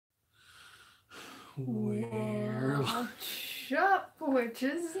What's up,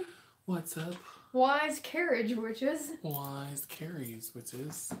 witches? What's up? Wise carriage, witches. Wise carries,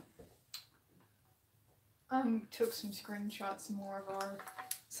 witches. Took some screenshots, some more of our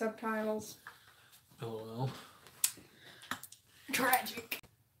subtitles. LOL. Tragic.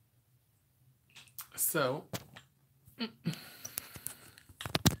 So,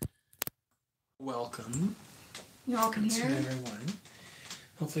 welcome Y'all can to hear? everyone.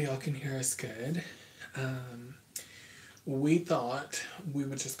 Hopefully y'all can hear us good. We thought we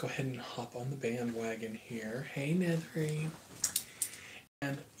would just go ahead and hop on the bandwagon here. Hey, Nethery.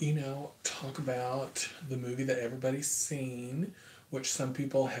 And, talk about the movie that everybody's seen, which some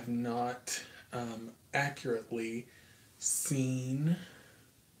people have not accurately seen,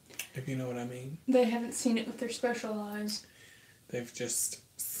 if you know what I mean. They haven't seen it with their special eyes. They've just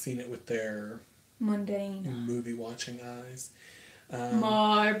seen it with their mundane movie watching eyes.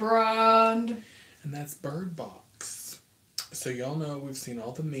 My brand. And that's Bird Box. So y'all know we've seen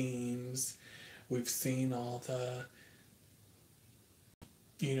all the memes. We've seen all the,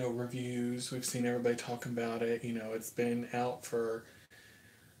 reviews. We've seen everybody talking about it. It's been out for,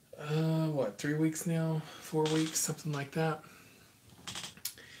 3 weeks now? 4 weeks? Something like that.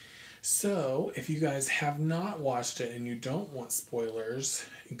 So, if you guys have not watched it and you don't want spoilers,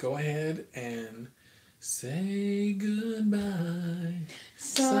 go ahead and say goodbye.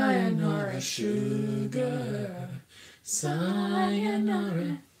 Sayonara, sugar.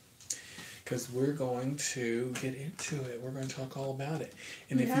 Sayonara. Because we're going to get into it. We're going to talk all about it.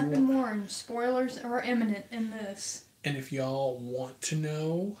 And we have been warned. Spoilers are imminent in this. And if y'all want to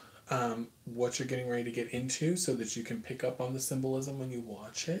know what you're getting ready to get into so that you can pick up on the symbolism when you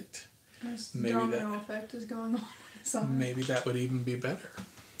watch it, maybe domino effect is going on. Maybe that would even be better.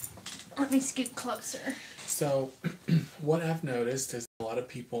 Let me scoot closer. So, what I've noticed is a lot of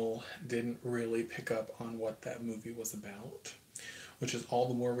people didn't really pick up on what that movie was about, which is all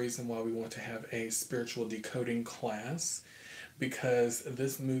the more reason why we want to have a spiritual decoding class, because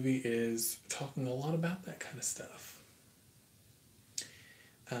this movie is talking a lot about that kind of stuff.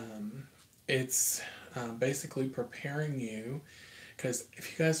 It's basically preparing you, because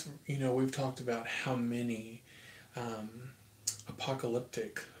if you guys, we've talked about how many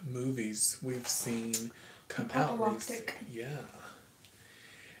apocalyptic movies we've seen come out recently. Yeah.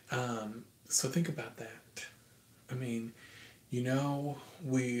 So think about that. I mean,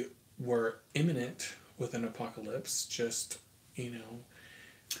 we were imminent with an apocalypse just,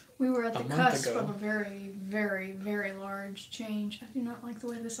 we were at the cusp of a very, very, very large change. I do not like the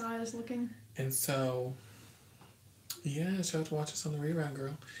way this eye is looking. And so, yeah, you'll have to watch this on the rerun,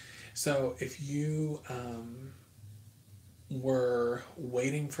 girl. So if you were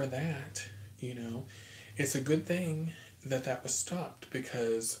waiting for that, it's a good thing that was stopped,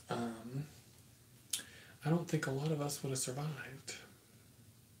 because I don't think a lot of us would have survived.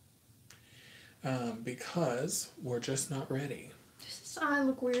 Because we're just not ready. Does this eye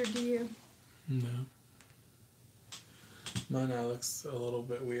look weird to you? No. Mine eye looks a little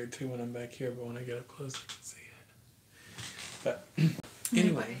bit weird too when I'm back here, but when I get up close I can see it. But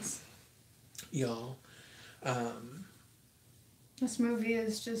anyways, y'all, this movie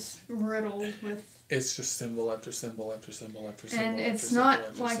is just riddled with... It's just symbol after symbol after symbol after symbol. And it's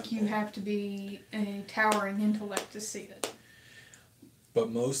not like you have to be a towering intellect to see it. But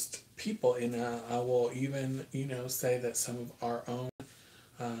most people, and I will even, say that some of our own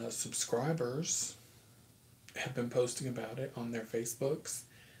subscribers have been posting about it on their Facebooks.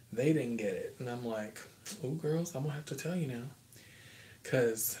 They didn't get it. And I'm like, oh, girls, I'm going to have to tell you now.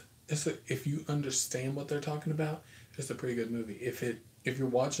 Because if you understand what they're talking about, it's a pretty good movie. If you're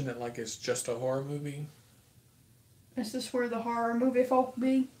watching it like it's just a horror movie... Is this where the horror movie folk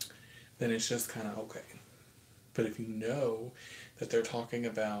be? Then it's just kind of okay. But if you know that they're talking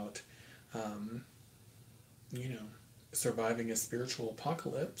about, surviving a spiritual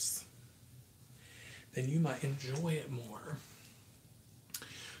apocalypse, then you might enjoy it more.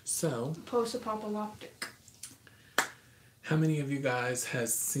 So... Post-apocalyptic. How many of you guys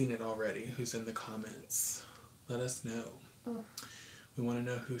has seen it already? Who's in the comments? Let us know. Oh. We want to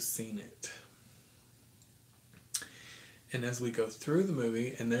know who's seen it. And as we go through the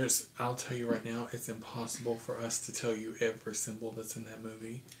movie, and I'll tell you right now, it's impossible for us to tell you every symbol that's in that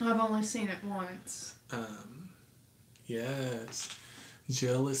movie. I've only seen it once. Yes.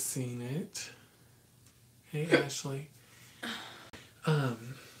 Jill has seen it. Hey, Ashley.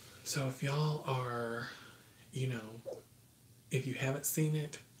 So if y'all are, if you haven't seen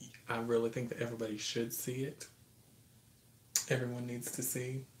it, I really think that everybody should see it. Everyone needs to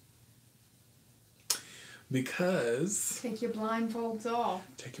see. Because... Take your blindfolds off.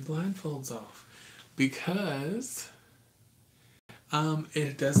 Take your blindfolds off. because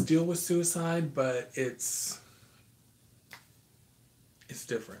it does deal with suicide, but it's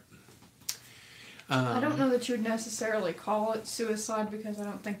different. I don't know that you would necessarily call it suicide because I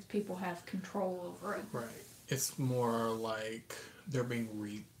don't think people have control over it. Right. It's more like they're being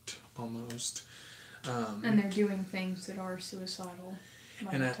reaped almost. And they're doing things that are suicidal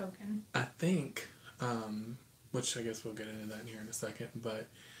by the token. I think, which I guess we'll get into that here in a second, but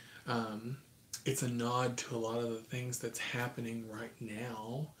it's a nod to a lot of the things that's happening right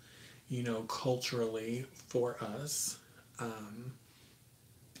now, you know, culturally for us,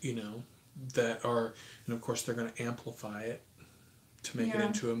 you know, that are, and of course they're going to amplify it to make it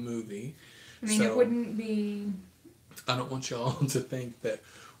into a movie. I mean, it wouldn't be... I don't want y'all to think that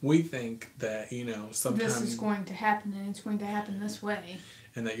we think that, you know, sometimes... This is going to happen, and it's going to happen this way.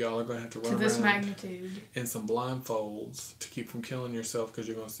 And that y'all are going to have to run to this around magnitude in some blindfolds to keep from killing yourself because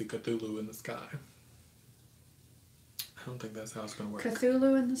you're going to see Cthulhu in the sky. I don't think that's how it's going to work.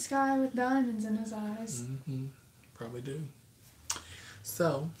 Cthulhu in the sky with diamonds in his eyes. Mm-hmm. Probably do.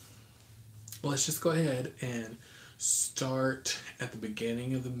 So, let's just go ahead and start at the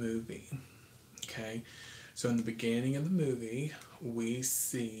beginning of the movie. Okay? So in the beginning of the movie, we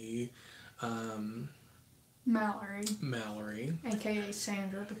see Mallory. A.K.A.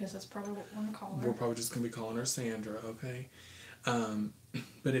 Sandra, because that's probably what we're going to call her. We're probably just going to be calling her Sandra, okay?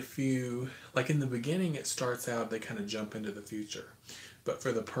 But if you... Like in the beginning, it starts out, they kind of jump into the future. But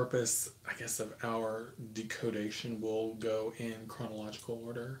for the purpose, I guess, of our decodation, we'll go in chronological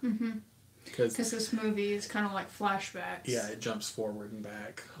order. Mm-hmm. Because this movie is kind of like flashbacks. Yeah, it jumps forward and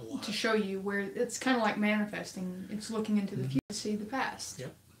back a lot. To show you where it's kind of like manifesting. It's looking into the future to see the past.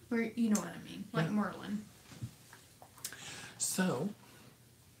 Yep. Or you know what I mean. Like Merlin. So,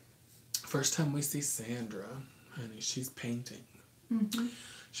 first time we see Sandra, honey, she's painting. Mm-hmm.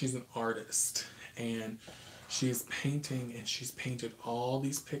 She's an artist. And she's painting, and she's painted all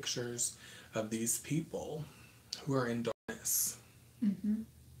these pictures of these people who are in darkness. Mm-hmm.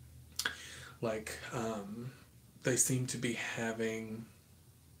 Like, they seem to be having...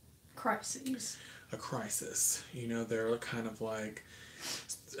 Crises. A crisis. You know, they're kind of like...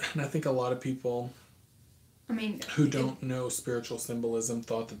 And I think a lot of people... I mean... Who don't know spiritual symbolism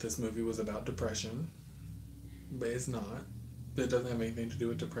thought that this movie was about depression. But it's not. It doesn't have anything to do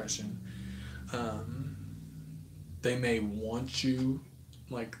with depression. They may want you,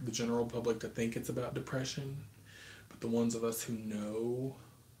 like the general public, to think it's about depression. But the ones of us who know...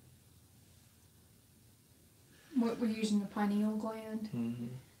 What we're using the pineal gland. Mm-hmm.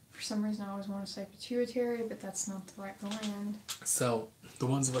 For some reason I always want to say pituitary, but that's not the right gland. So, the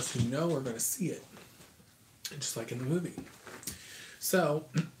ones of us who know are going to see it. Just like in the movie. So,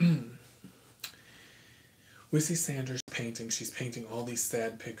 we see Sandra's painting. She's painting all these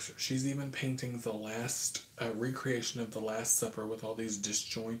sad pictures. She's even painting the last recreation of the Last Supper with all these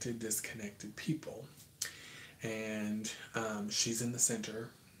disjointed, disconnected people. And she's in the center.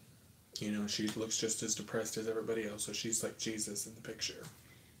 You know, she looks just as depressed as everybody else, so she's like Jesus in the picture.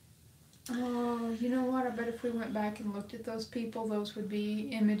 Oh, you know what? I bet if we went back and looked at those people, those would be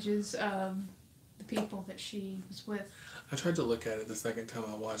images of the people that she was with. I tried to look at it the second time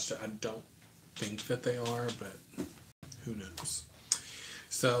I watched it. I don't think that they are, but who knows.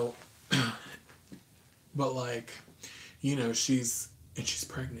 So, but like, you know, she's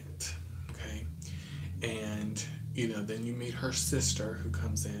pregnant, okay? And... You know, then you meet her sister who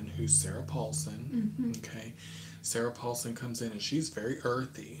comes in, who's Sarah Paulson. Mm-hmm. Okay. Sarah Paulson comes in and she's very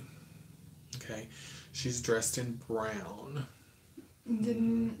earthy. Okay. She's dressed in brown.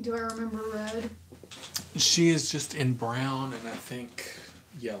 Do I remember red? She is just in brown and I think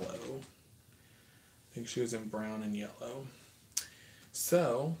yellow. I think she was in brown and yellow.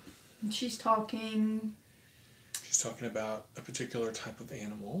 So. She's talking about a particular type of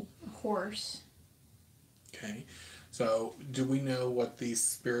animal. A horse. Okay, so do we know what the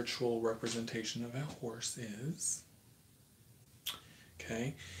spiritual representation of a horse is?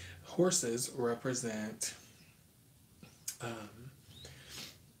 Okay, horses represent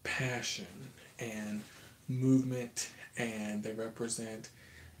passion and movement, and they represent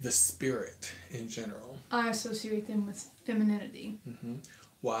the spirit in general. I associate them with femininity. Mm-hmm.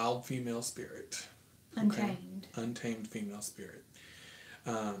 Wild female spirit. Untamed. Okay? Untamed female spirit.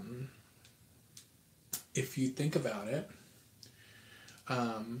 If you think about it,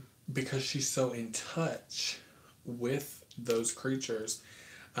 because she's so in touch with those creatures,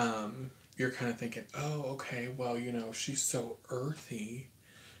 you're kind of thinking, oh, okay, well, you know, she's so earthy,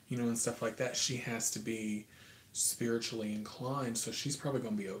 you know, and stuff like that. She has to be spiritually inclined, so she's probably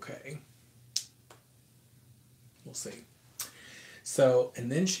going to be okay. We'll see. So,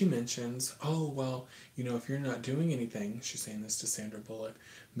 and then she mentions, oh, well, if you're not doing anything, she's saying this to Sandra Bullock,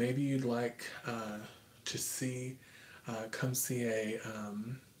 maybe you'd like to see, come see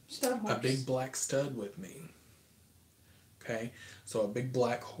Stud a horse. big black stud with me. Okay, so a big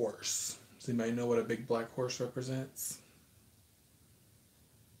black horse. Does anybody know what a big black horse represents?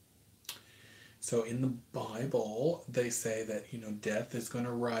 So in the Bible, they say that, death is going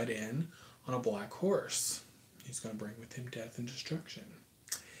to ride in on a black horse. He's going to bring with him death and destruction.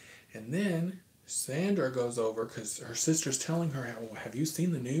 And then Sandra goes over because her sister's telling her, well, have you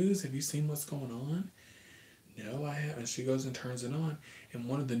seen the news? Have you seen what's going on? No, I haven't. She goes and turns it on. And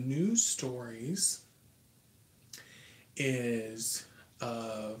one of the news stories is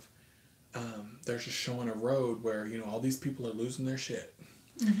of they're just showing a road where, all these people are losing their shit.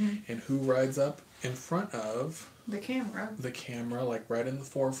 Mm-hmm. And who rides up in front of the camera, like right in the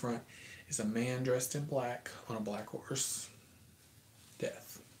forefront, is a man dressed in black on a black horse.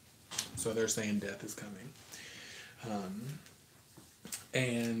 Death. So they're saying death is coming.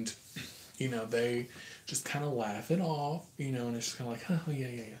 And, they just kind of laugh it off, and it's just kind of like, oh,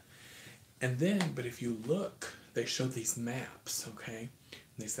 yeah. And then, but if you look, they show these maps, okay?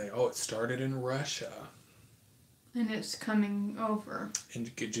 And they say, oh, it started in Russia. And it's coming over.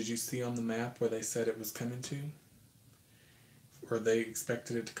 And did you see on the map where they said it was coming to? Or they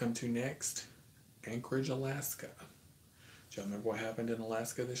expected it to come to next? Anchorage, Alaska. Do y'all remember what happened in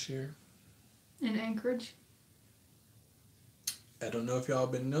Alaska this year? In Anchorage? I don't know if y'all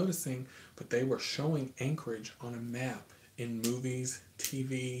have been noticing, but they were showing Anchorage on a map in movies,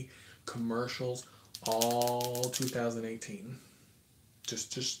 TV, commercials, all 2018.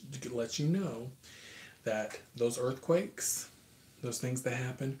 Just to let you know that those earthquakes, those things that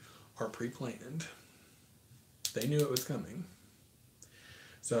happen, are pre-planned. They knew it was coming.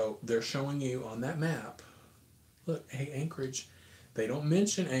 So they're showing you on that map, look, hey, Anchorage. They don't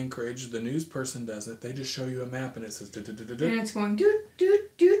mention Anchorage. The news person doesn't. They just show you a map and it says... And it's going doot,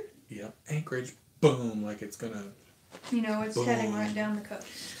 doot, doot. Yep, Anchorage, boom, like it's going to... It's boom. Heading right down the coast.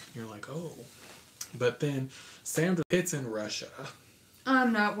 You're like, oh. But then Sandra, it's in Russia.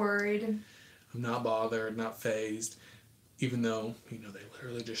 I'm not worried. I'm not bothered, not fazed. Even though, they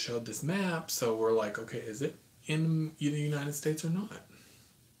literally just showed this map. So we're like, okay, is it in the United States or not?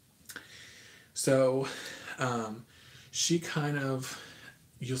 So, she kind of,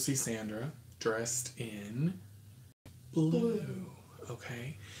 you'll see Sandra dressed in blue.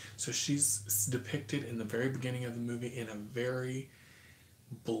 Okay? So she's depicted in the very beginning of the movie in a very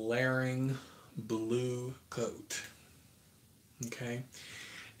blaring blue coat. Okay?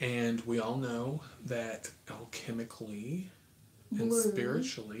 And we all know that alchemically and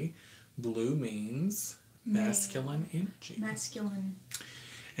spiritually, blue means masculine energy. Masculine.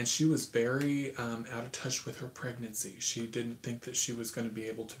 And she was very out of touch with her pregnancy. She didn't think that she was going to be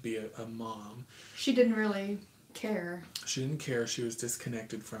able to be a mom. She didn't really care. She didn't care. She was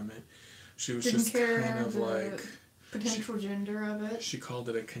disconnected from it. She was didn't just care kind of like... potential gender of it. She called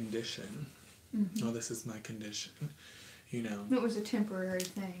it a condition. Mm-hmm. Oh, this is my condition. It was a temporary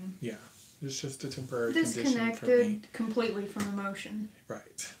thing. Yeah. It's just a temporary condition for me. Disconnected completely from emotion.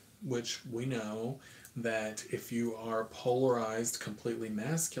 Right. Which we know... that if you are polarized completely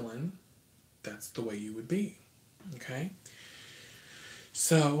masculine, that's the way you would be. Okay?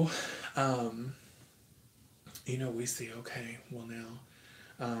 So, we see, okay, well now,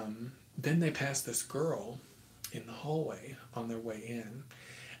 then they pass this girl in the hallway on their way in,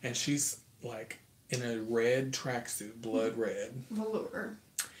 and she's like in a red tracksuit, blood red. Velour.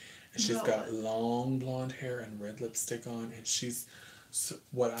 And she's got long blonde hair and red lipstick on, and she's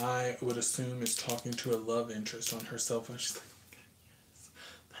what I would assume is talking to a love interest on her cell phone. She's like,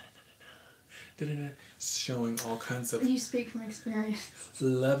 yes, showing all kinds of... You speak from experience.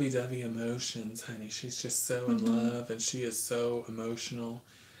 Lovey-dovey emotions, honey. She's just so in love, and she is so emotional,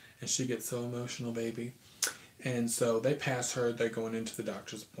 and she gets so emotional, baby. And so they pass her. They're going into the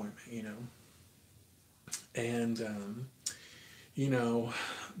doctor's appointment, And,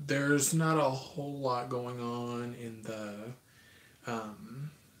 there's not a whole lot going on in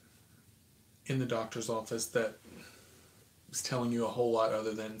the doctor's office that is telling you a whole lot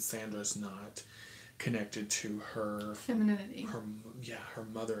other than Sandra's not connected to her femininity, her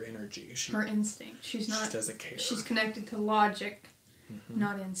mother energy, her instinct. She doesn't care. She's connected to logic,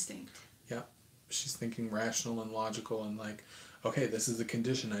 not instinct. Yep. She's thinking rational and logical and like, okay, this is a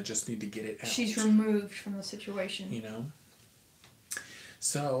condition, I just need to get it out. She's removed from the situation.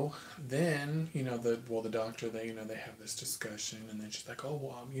 So then, the doctor, they have this discussion, and then she's like, oh,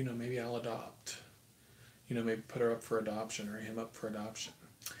 well, maybe I'll adopt. Maybe put her up for adoption or him up for adoption.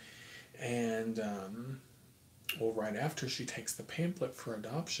 And Well, right after she takes the pamphlet for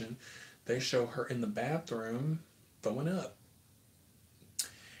adoption, they show her in the bathroom throwing up.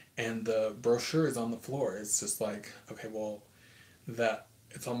 And the brochure is on the floor. It's just like, okay, well, that,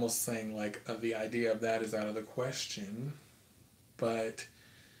 it's almost saying like the idea of that is out of the question, but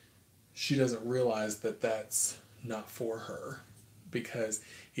she doesn't realize that that's not for her, because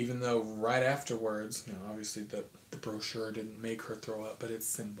even though right afterwards, obviously the brochure didn't make her throw up, but it's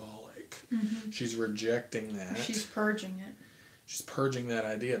symbolic. Mm-hmm. She's rejecting that. She's purging it. She's purging that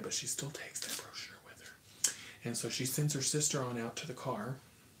idea, but she still takes that brochure with her. And so she sends her sister on out to the car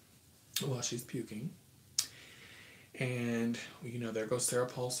while she's puking. And, there goes Sarah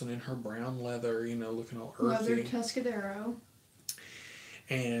Paulson in her brown leather, looking all earthy. Leather Tuscadero.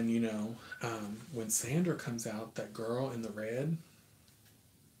 And, when Sandra comes out, that girl in the red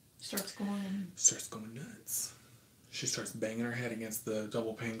starts going nuts. She starts banging her head against the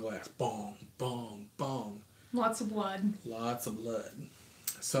double pane glass. Boom, boom, boom. Lots of blood. Lots of blood.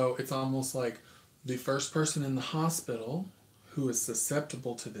 So it's almost like the first person in the hospital who is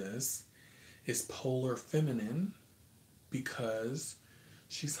susceptible to this is polar feminine, because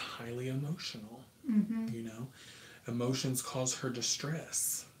she's highly emotional. Mm-hmm. Emotions cause her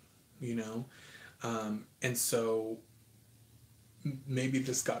distress, and so maybe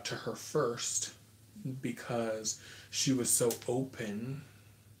this got to her first because she was so open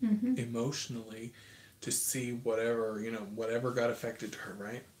mm-hmm. emotionally to see whatever got affected to her,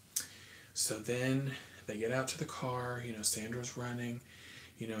 right? So then they get out to the car, Sandra's running,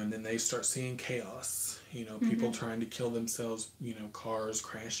 and then they start seeing chaos, people mm-hmm. trying to kill themselves, cars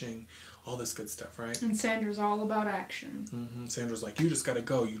crashing, all this good stuff, right? And Sandra's all about action. Mm-hmm. Sandra's like, you just got to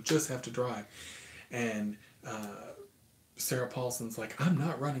go. You just have to drive. And Sarah Paulson's like, I'm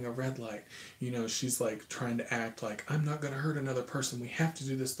not running a red light. She's like trying to act like, I'm not going to hurt another person. We have to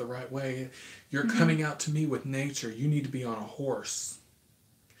do this the right way. You're mm-hmm. coming out to me with nature. You need to be on a horse.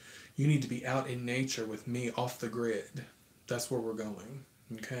 You need to be out in nature with me off the grid. That's where we're going.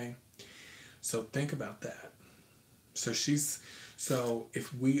 Okay? So think about that. So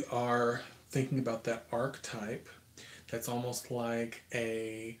if we are thinking about that archetype, that's almost like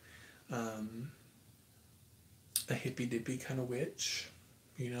a hippy-dippy kind of witch,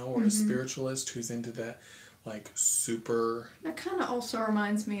 or mm-hmm. a spiritualist who's into that, like, super... That kind of also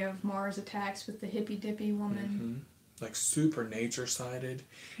reminds me of Mars Attacks with the hippy-dippy woman. Mm-hmm. Like, super nature-sided.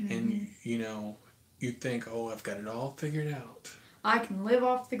 Mm-hmm. And, you think, oh, I've got it all figured out. I can live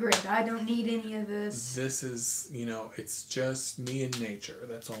off the grid. I don't need any of this. This is, it's just me and nature.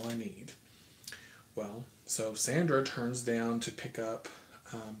 That's all I need. Well, so Sandra turns down to pick up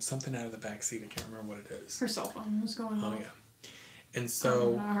something out of the back seat. I can't remember what it is. Her cell phone was going off. Oh, yeah. And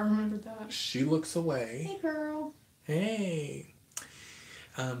so... I remember that. She looks away. Hey, girl. Hey.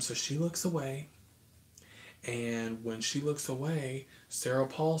 So she looks away. And when she looks away, Sarah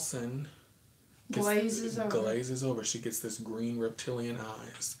Paulson... glazes over. She gets this green reptilian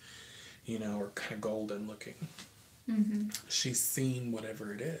eyes, or kind of golden looking. Mm-hmm. She's seen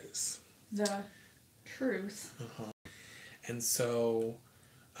whatever it is. The truth. Uh-huh. And so...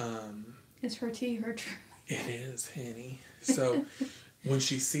 Is her tea her truth? It is, Henny. So when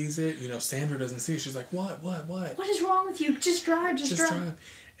she sees it, Sandra doesn't see it. She's like, what? What is wrong with you? Just drive, just drive.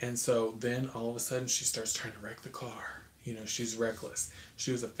 And so then all of a sudden she starts trying to wreck the car. She's reckless.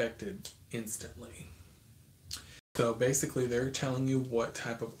 She was affected instantly. So basically they're telling you what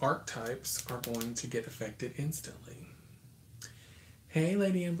type of archetypes are going to get affected instantly. Hey,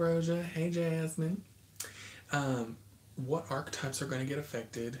 Lady Ambrosia. Hey, Jasmine. What archetypes are going to get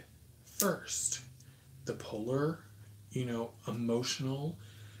affected first? The polar, emotional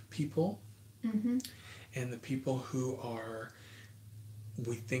people. Mm-hmm. And the people who are,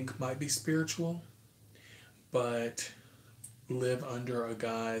 we think might be spiritual, but live under a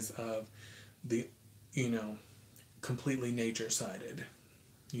guise of the, completely nature-sided,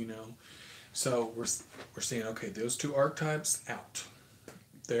 So we're saying, okay, those two archetypes, out.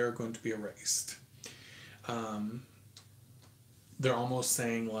 They're going to be erased. They're almost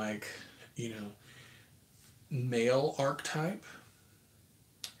saying like, male archetype,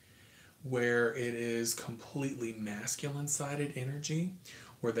 where it is completely masculine-sided energy,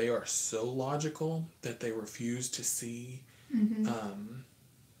 where they are so logical that they refuse to see, mm-hmm.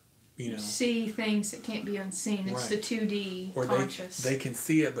 See things that can't be unseen. It's right. The 2D or conscious. They can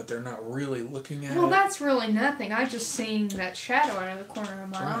see it, but they're not really looking at it. Well, that's really nothing. I just seen that shadow out of the corner of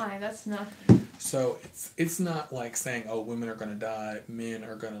my eye. That's nothing. So it's not like saying, oh, women are going to die, men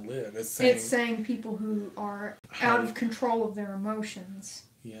are going to live. It's saying people who are out of control of their emotions.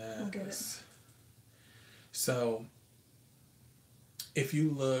 Yes. Will get it. So if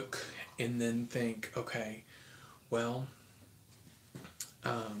you look and then think, okay, Well,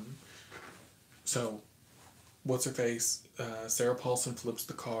 so what's her face? Sarah Paulson flips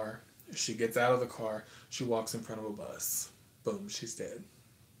the car. She gets out of the car. She walks in front of a bus. Boom, she's dead.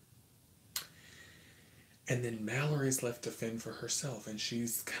 And then Mallory's left to fend for herself, and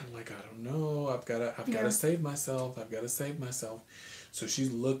she's kind of like, I don't know, I've got to save myself. I've got to save myself. So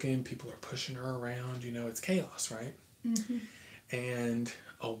she's looking. People are pushing her around. You know, it's chaos, right? Mm-hmm. And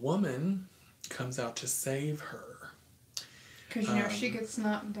a woman comes out to save her. Because, you know, she gets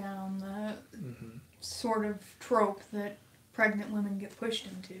knocked down, the sort of trope that pregnant women get pushed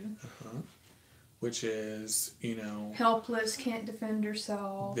into. Which is, you know... helpless, can't defend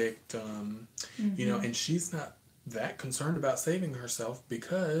herself. Victim. You know, and she's not that concerned about saving herself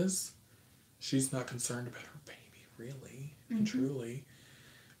because she's not concerned about her baby, really and truly.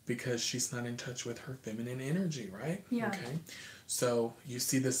 Because she's not in touch with her feminine energy, right? Yeah. Okay. So you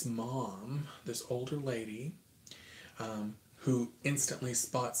see this mom, this older lady, who instantly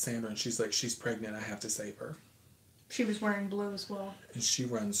spots Sandra, and she's like, she's pregnant, I have to save her. She was wearing blue as well. And she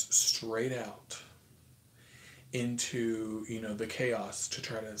runs straight out into, you know, the chaos to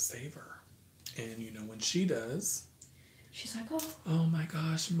try to save her. And, you know, when she does... she's like, oh my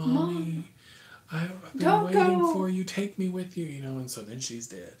gosh, Mommy. Mom, I've been waiting for you. Take me with you, you know. And so then she's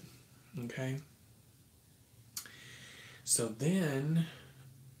dead. Okay? So then,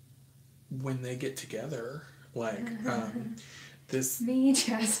 when they get together, like, me,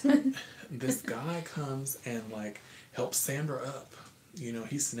 Jasmine. this guy comes and, like, helps Sandra up. You know,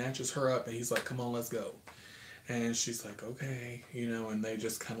 he snatches her up and he's like, come on, let's go. And she's like, okay, you know, and they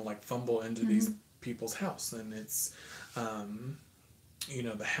just kind of like fumble into these people's house. And it's, you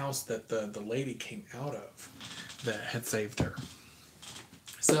know, the house that the lady came out of that had saved her.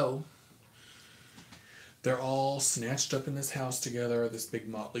 So they're all snatched up in this house together, this big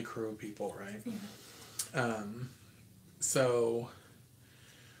motley crew of people, right? Yeah. So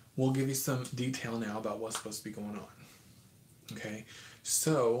we'll give you some detail now about what's supposed to be going on. Okay,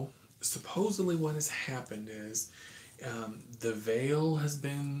 so supposedly what has happened is the veil has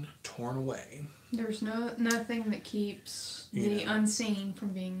been torn away. There's nothing that keeps the unseen from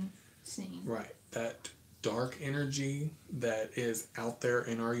being seen. Right. That dark energy that is out there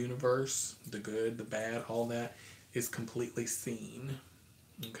in our universe, the good, the bad, all that, is completely seen.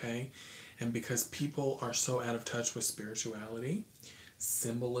 Okay? And because people are so out of touch with spirituality,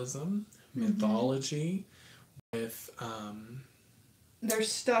 symbolism, mythology, with... they're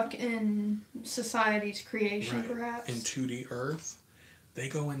stuck in society's creation, perhaps. In 2D Earth, they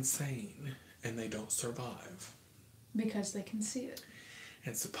go insane and they don't survive. Because they can see it.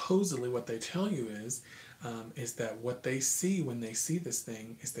 And supposedly what they tell you is that what they see when they see this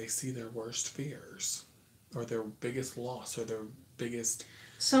thing is they see their worst fears or their biggest loss or their biggest...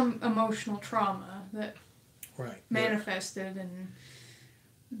 some emotional trauma that manifested and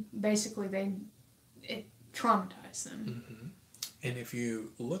basically it traumatized them. And if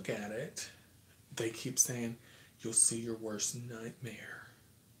you look at it, they keep saying, you'll see your worst nightmare.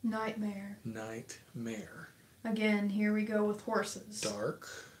 Nightmare. Nightmare. Again, here we go with horses. Dark,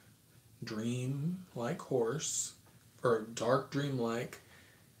 dream-like horse, or dark dream-like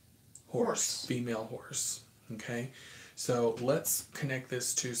horse. Female horse. Okay? So let's connect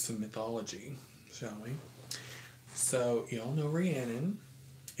this to some mythology, shall we? So, y'all know Rhiannon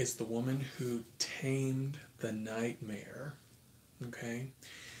is the woman who tamed the nightmare. Okay?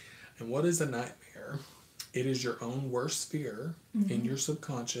 And what is a nightmare? It is your own worst fear in your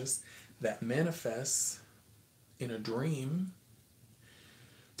subconscious that manifests in a dream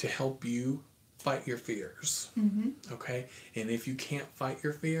to help you fight your fears. Okay? And if you can't fight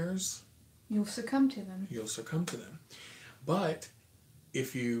your fears, you'll succumb to them. You'll succumb to them. But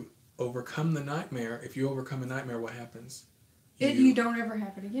if you overcome the nightmare, if you overcome a nightmare, what happens? You don't ever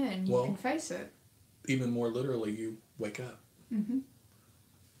have it again. You can face it. Even more literally, you wake up.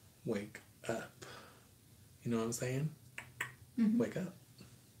 Wake up. You know what I'm saying? Wake up.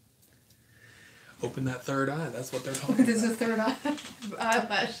 Open that third eye. That's what they're talking about. There's a third eye.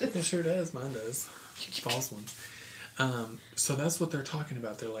 Eyelashes. It sure does. Mine does. False one. So that's what they're talking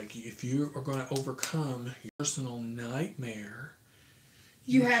about. They're like, if you are going to overcome your personal nightmare,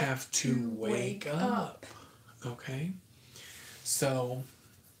 you have to wake up. Okay? So,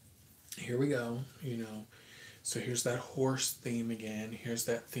 here we go. You know, so here's that horse theme again. Here's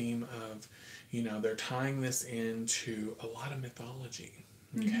that theme of, you know, they're tying this into a lot of mythology.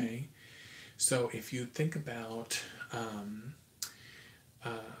 Okay? So if you think about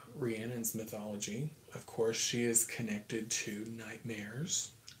Rhiannon's mythology, of course, she is connected to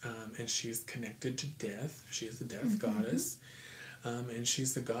nightmares, and she is connected to death. She is a death goddess. And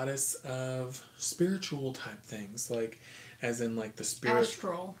she's the goddess of spiritual type things, like, as in like the spirit.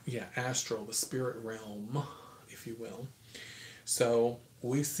 Astral. Yeah, astral, the spirit realm, if you will. So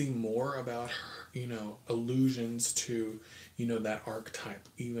we see more about her, allusions to, that archetype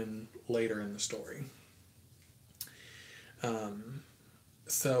even later in the story.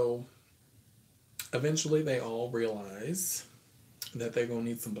 So eventually they all realize that they're going to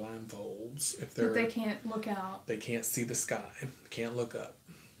need some blindfolds if they can't look out. They can't see the sky, can't look up.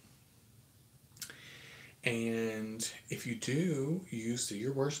 And if you do, you see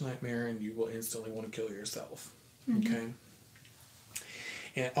your worst nightmare and you will instantly want to kill yourself. Okay?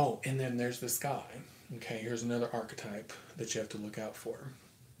 And then there's the sky. Okay, here's another archetype that you have to look out for.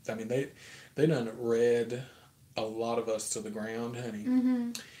 I mean, they done read a lot of us to the ground, honey.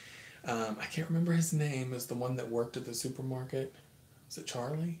 I can't remember his name. Is the one that worked at the supermarket? Was it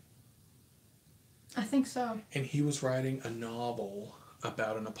Charlie? I think so. And he was writing a novel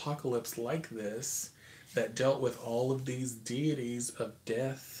about an apocalypse like this that dealt with all of these deities of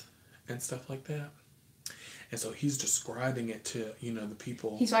death and stuff like that. And so he's describing it to, the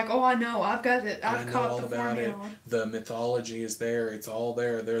people. He's like, oh, I know. I've got it. I know all about it. The mythology is there. It's all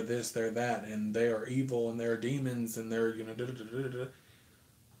there. They're this, they're that. And they are evil and they're demons and they're,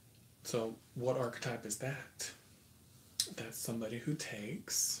 So what archetype is that? That's somebody who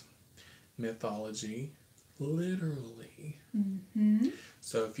takes mythology literally.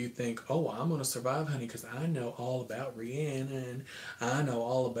 So if you think, oh, I'm going to survive, honey, because I know all about Rhiannon, I know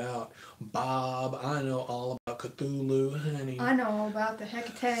all about Bob, I know all about Cthulhu, honey. I know all about the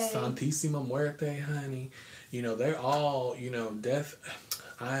Hecate. Santissima Muerte, honey. They're all, death.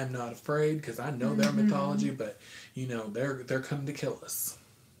 I am not afraid because I know their mythology, but, they're coming to kill us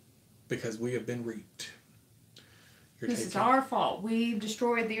because we have been reaped. This is our fault. We've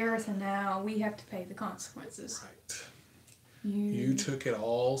destroyed the earth and now we have to pay the consequences. Right. You took it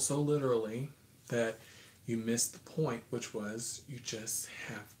all so literally that you missed the point, which was you just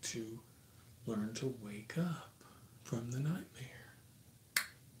have to learn to wake up from the nightmare.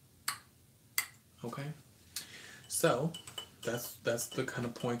 Okay? So, that's the kind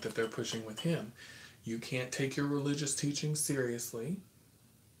of point that they're pushing with him. You can't take your religious teaching seriously.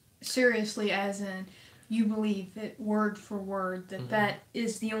 Seriously, as in, you believe that word for word, that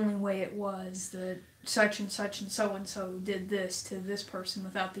is the only way it was, that such and so did this to this person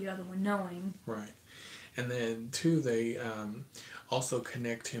without the other one knowing. Right. And then, too, they also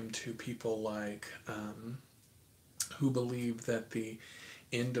connect him to people like who believe that the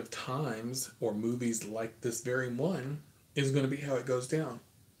end of times, or movies like this very one, is going to be how it goes down.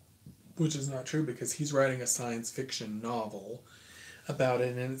 Which is not true, because he's writing a science fiction novel about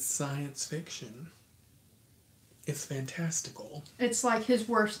it, and it's science fiction. It's fantastical. It's like his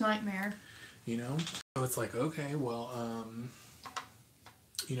worst nightmare. So it's like, okay, well,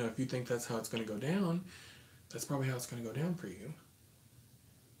 if you think that's how it's going to go down, that's probably how it's going to go down for you.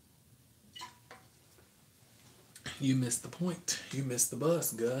 You missed the point. You missed the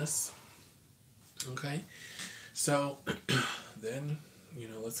bus, Gus. Okay? So, then,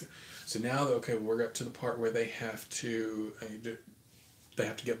 let's... So now, okay, we're up to the part where they have to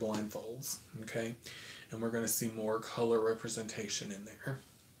get blindfolds, okay? And we're going to see more color representation in there.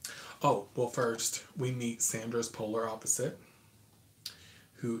 Oh, well, first, we meet Sandra's polar opposite,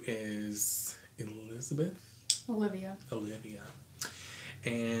 who is Olivia.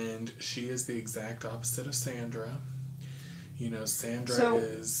 And she is the exact opposite of Sandra. Sandra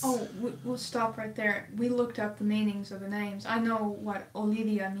is... Oh, we'll stop right there. We looked up the meanings of the names. I know what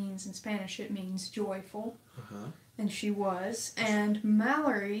Olivia means in Spanish. It means joyful. And she was. And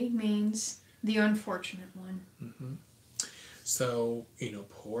Mallory means the unfortunate one. So,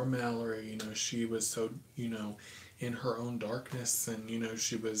 poor Mallory, she was so, in her own darkness, and,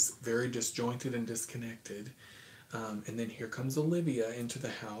 she was very disjointed and disconnected. And then here comes Olivia into the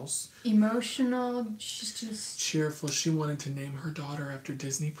house. Emotional, she's just... cheerful. She wanted to name her daughter after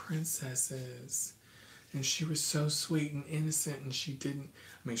Disney princesses. And she was so sweet and innocent, and she didn't...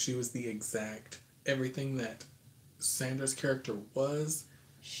 she was the exact... Everything that Sandra's character was,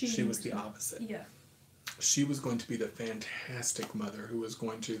 she was the opposite. Yeah. She was going to be the fantastic mother who was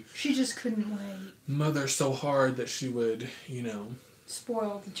going to... She just couldn't wait. Mother so hard that she would,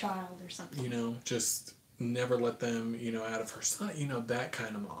 spoil the child or something. Just never let them, out of her sight. That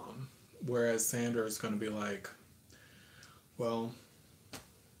kind of mom. Whereas Sandra is going to be like, well,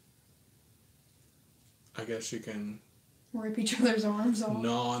 I guess you can... rip each other's arms off.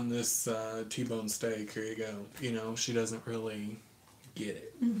 Gnaw on this T-bone steak. Here you go. She doesn't really get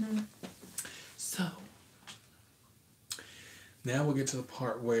it. So... Now we'll get to the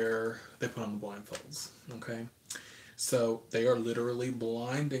part where they put on the blindfolds, okay? So they are literally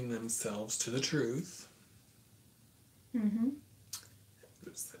blinding themselves to the truth. Mm-hmm.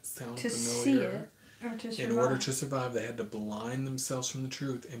 Does that sound to familiar? see it or to survive. In order to survive, they had to blind themselves from the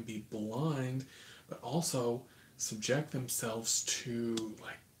truth and be blind, but also subject themselves to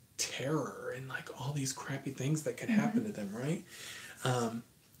like terror and like all these crappy things that could happen to them, right? And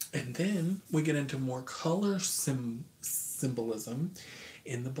then we get into more color symbolism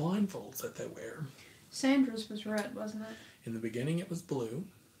in the blindfolds that they wear. Sandra's was red, wasn't it? In the beginning, it was blue,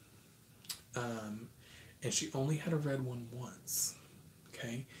 and she only had a red one once.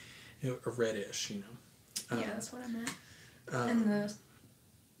 Okay, a reddish, you know. Yeah, that's what I meant. In the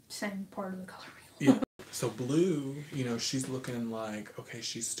same part of the color wheel. Yeah. So blue, you know, she's looking like, okay,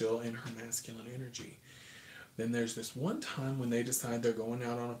 she's still in her masculine energy. Then there's this one time when they decide they're going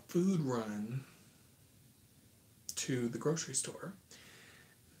out on a food run to the grocery store.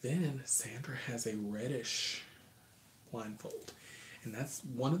 Then Sandra has a reddish blindfold. And that's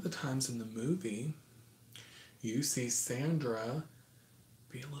one of the times in the movie you see Sandra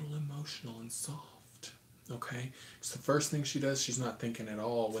be a little emotional and soft. Okay? So the first thing she does, she's not thinking at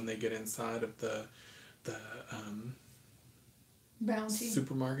all when they get inside of the Bounty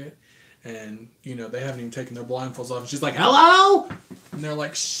supermarket. And, you know, they haven't even taken their blindfolds off. And she's like, hello! And they're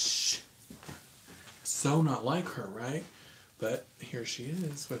like, shh. So not like her, right? But here she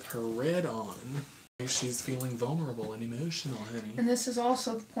is with her red on. She's feeling vulnerable and emotional, honey. And this is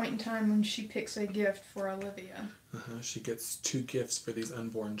also the point in time when she picks a gift for Olivia. She gets 2 gifts for these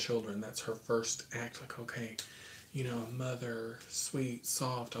unborn children. That's her first act. Like, okay, you know, mother, sweet,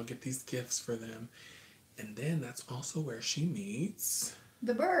 soft, I'll get these gifts for them. And then that's also where she meets...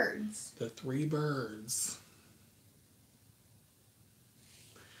 the birds. The 3 birds.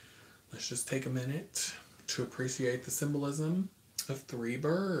 Let's just take a minute to appreciate the symbolism of 3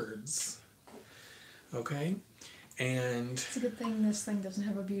 birds. Okay? And... it's a good thing this thing doesn't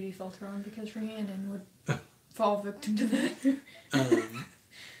have a beauty filter on, because Rhiannon would fall victim to that.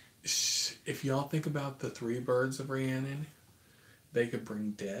 If y'all think about the 3 birds of Rhiannon, they could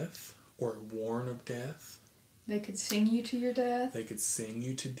bring death or warn of death. They could sing you to your death. They could sing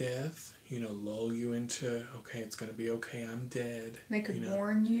you to death, you know, lull you into, okay, it's going to be okay, I'm dead. They could you know,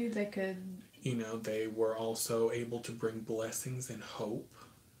 warn you. They could... you know, they were also able to bring blessings and hope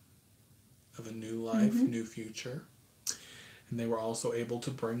of a new life, new future. And they were also able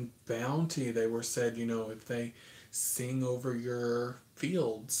to bring bounty. They were said, you know, if they sing over your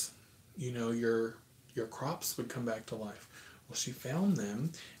fields, you know, your crops would come back to life. Well, she found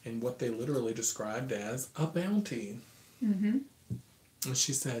them in what they literally described as a bounty. Mm-hmm. And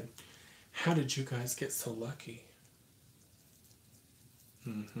she said, how did you guys get so lucky?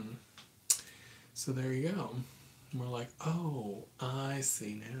 Mm-hmm. So there you go. And we're like, oh, I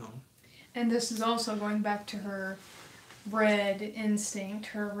see now. And this is also going back to her red instinct,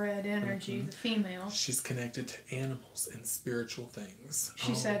 her red energy, the female. She's connected to animals and spiritual things.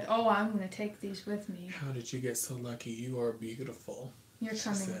 She said, oh, I'm going to take these with me. How did you get so lucky? You are beautiful. You're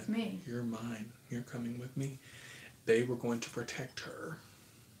coming with me. You're mine. You're coming with me. They were going to protect her.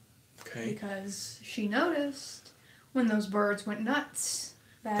 Okay? Because she noticed when those birds went nuts,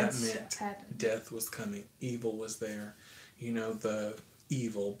 that meant happened. Death was coming. Evil was there. You know, the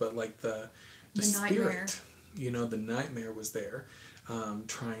evil, but like the spirit. Nightmare. You know, the nightmare was there,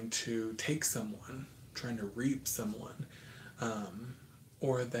 trying to take someone, trying to reap someone,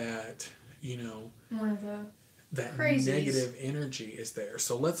 or that, you know, one of the that crazies. Negative energy is there.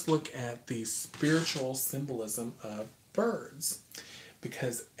 So let's look at the spiritual symbolism of birds,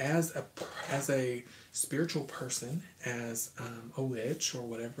 because as a spiritual person, as a witch or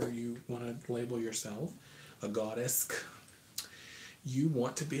whatever you want to label yourself, a goddess, you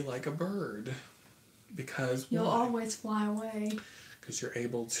want to be like a bird. Because you'll always fly away. Because you're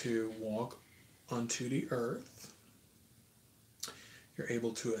able to walk onto the earth. You're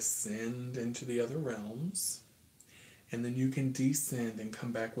able to ascend into the other realms. And then you can descend and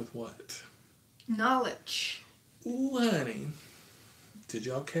come back with what? Knowledge. Ooh, honey. Did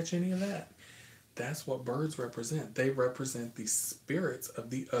y'all catch any of that? That's what birds represent. They represent the spirits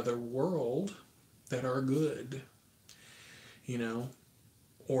of the other world that are good. You know?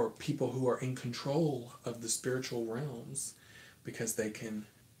 Or people who are in control of the spiritual realms, because they can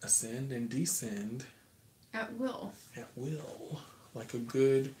ascend and descend at will. At will. Like a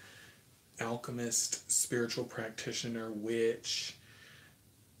good alchemist, spiritual practitioner, witch,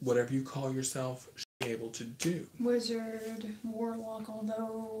 whatever you call yourself, should be able to do. Wizard, warlock,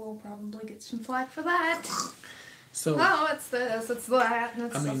 although we'll probably get some flack for that. So, oh, it's this, it's that, and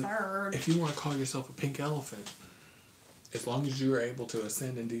it's the third. If you want to call yourself a pink elephant, as long as you're able to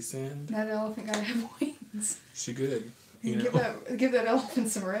ascend and descend. That elephant gotta have wings. elephants. She good. Give that elephant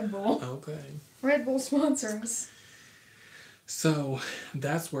some Red Bull. Okay. Red Bull sponsor us. So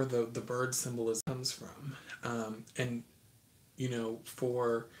that's where the bird symbolism comes from. And,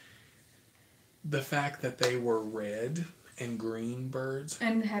 for the fact that they were red and green birds.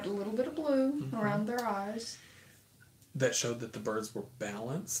 And had a little bit of blue around their eyes. That showed that the birds were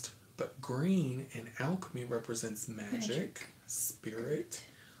balanced. But green in alchemy represents magic. Spirit,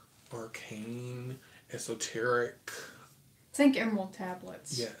 arcane, esoteric. Think emerald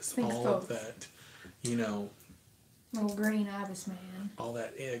tablets. Yes, Think all of that, little green ibis man. all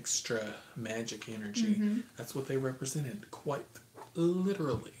that extra magic energy. That's what they represented, quite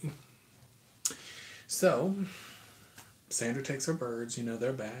literally. So, Sandra takes her birds,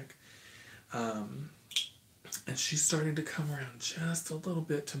 they're back. And she's starting to come around just a little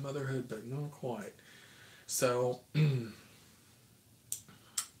bit to motherhood, but not quite. So,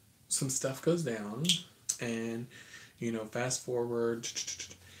 some stuff goes down, and, fast forward,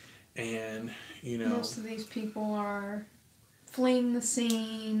 and, Most of these people are fleeing the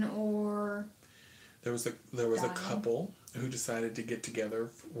scene or... There was a couple who decided to get together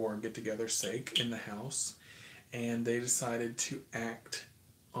for get-together's sake in the house, and they decided to act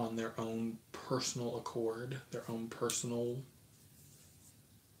on their own personal accord, their own personal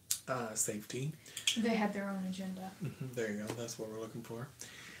safety. They had their own agenda. There you go. That's what we're looking for.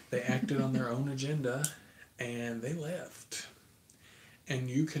 They acted on their own agenda, and they left. And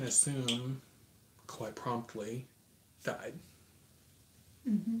you can assume, quite promptly, died.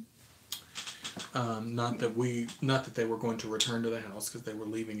 Not that they were going to return to the house because they were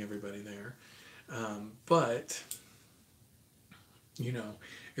leaving everybody there. But,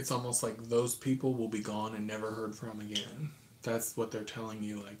 it's almost like those people will be gone and never heard from again. That's what they're telling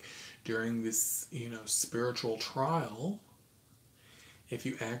you. Like, during this, spiritual trial, if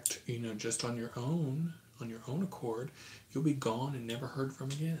you act, just on your own accord, you'll be gone and never heard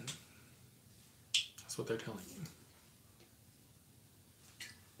from again. That's what they're telling you.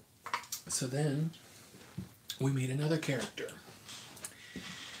 So then, we meet another character.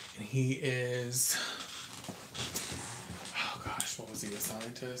 And he is... Oh gosh, what was he, a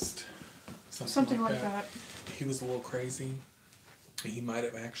scientist? Something like that. He was a little crazy. He might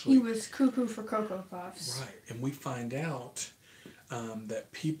have actually... He was cuckoo for Cocoa Puffs. Right, and we find out that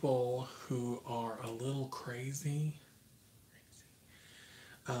people who are a little crazy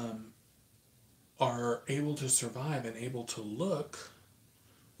are able to survive and able to look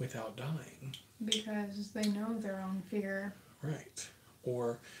without dying. Because they know their own fear. Right.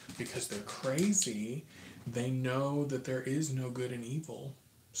 Or because they're crazy, they know that there is no good and evil,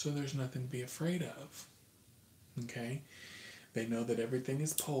 so there's nothing to be afraid of. Okay? They know that everything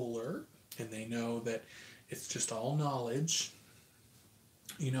is polar, and they know that it's just all knowledge.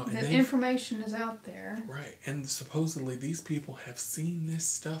 And that information is out there. Right. And supposedly these people have seen this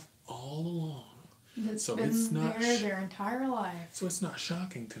stuff all along. That's so been it's not there their entire life. So it's not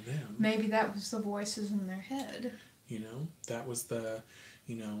shocking to them. Maybe that was the voices in their head. That was the,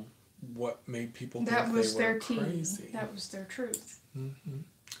 what made people that think was they were their crazy. That was their truth.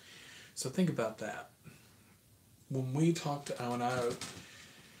 So think about that. When we talked, gosh,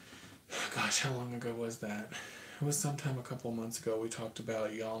 how long ago was that? It was sometime a couple of months ago. We talked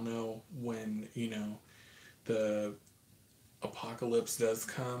about, y'all know, when, the apocalypse does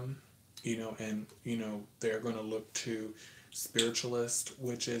come, and, they're going to look to spiritualists,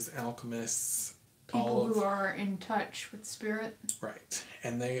 witches, alchemists. People who are in touch with spirit. Right.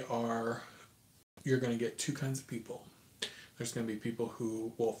 And you're going to get two kinds of people. There's going to be people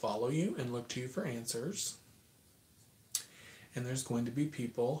who will follow you and look to you for answers. And there's going to be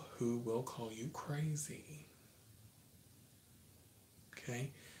people who will call you crazy.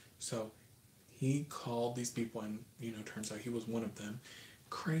 Okay? So he called these people, and, turns out he was one of them,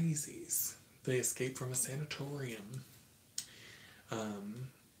 crazies. They escaped from a sanatorium.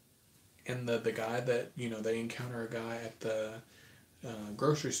 And the guy that, they encounter a guy at the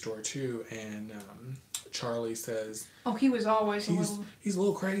grocery store too, and Charlie says... Oh, he was always he's a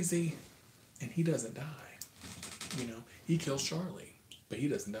little crazy, and he doesn't die. He kills Charlie, but he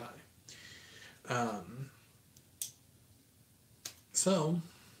doesn't die. So,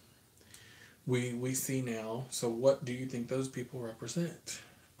 we see now, so what do you think those people represent?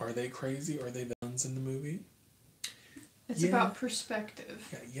 Are they crazy? Are they the ones in the movie? It's about perspective.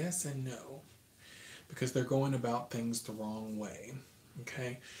 Yeah, yes and no. Because they're going about things the wrong way.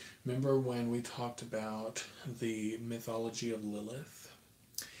 Okay? Remember when we talked about the mythology of Lilith?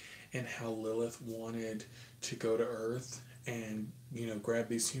 And how Lilith wanted to go to Earth and, grab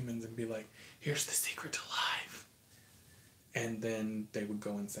these humans and be like, here's the secret to life. and then they would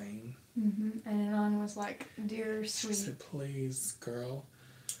go insane. And Anon was like, dear sweet. She said, please, girl,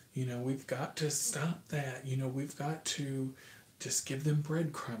 we've got to stop that. We've got to just give them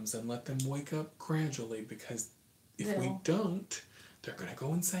breadcrumbs and let them wake up gradually, because if we don't, they're going to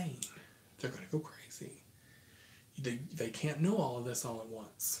go insane. They're going to go crazy. They can't know all of this all at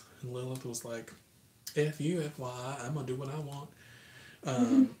once. And Lilith was like, F you, FYI, I'm going to do what I want.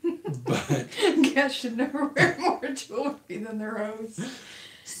 But Guess should never wear more jewelry than their rose.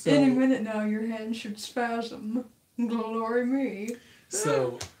 So, any minute now, your hand should spasm. Glory me.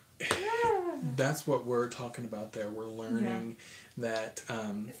 So that's what we're talking about there. We're learning that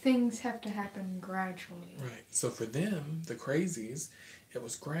things have to happen gradually. Right. So for them, the crazies, it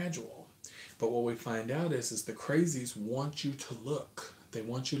was gradual. But what we find out is the crazies want you to look. They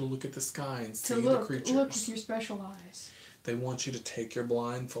want you to look at the sky and see the creatures. Look with your special eyes. They want you to take your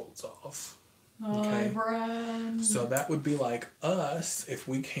blindfolds off. Okay. Brian. So that would be like us if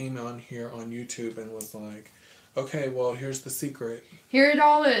we came on here on YouTube and was like, okay, well, here's the secret. Here it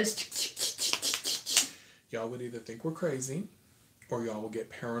all is. Y'all would either think we're crazy, or y'all will get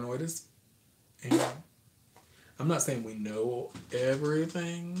paranoid as... And I'm not saying we know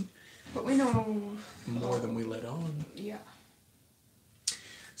everything. But we know... more than we let on. Yeah.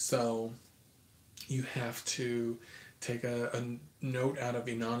 So, you have to take a note out of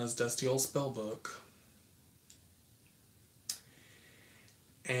Inanna's dusty old spell book.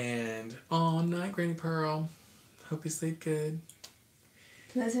 And, night, Granny Pearl. Hope you sleep good.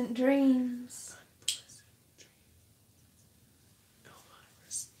 Pleasant dreams.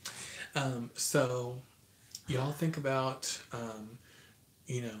 So, y'all think about,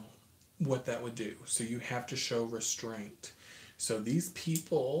 what that would do. So you have to show restraint. So these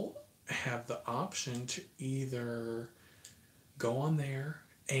people have the option to either go on there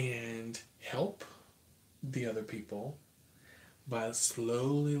and help the other people by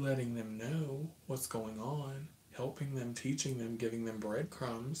slowly letting them know what's going on, helping them, teaching them, giving them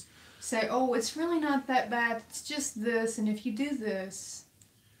breadcrumbs. Say, oh, it's really not that bad. It's just this, and if you do this...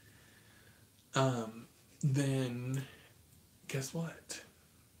 then guess what?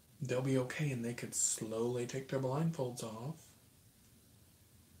 They'll be okay, and they could slowly take their blindfolds off,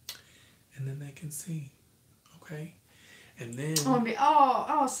 and then they can see. Okay? And then...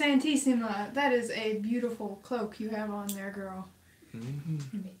 Oh, Santissima, that is a beautiful cloak you have on there, girl.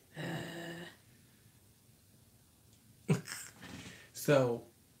 Mm-hmm. So,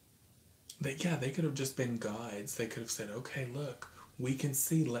 they could have just been guides. They could have said, okay, look, we can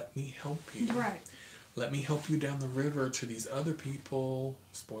see, let me help you. Right. Let me help you down the river to these other people,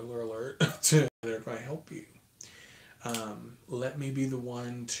 spoiler alert, that are going to help you. Let me be the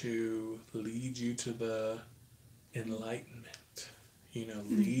one to lead you to the enlightenment.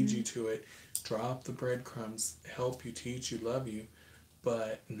 Lead you to it. Drop the breadcrumbs, help you, teach you, love you,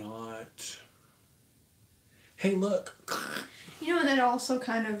 but not, hey, look. That also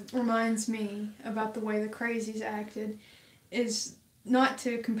kind of reminds me about the way the crazies acted, is not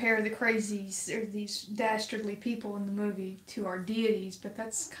to compare the crazies or these dastardly people in the movie to our deities, but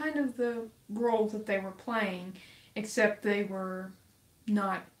that's kind of the role that they were playing, except they were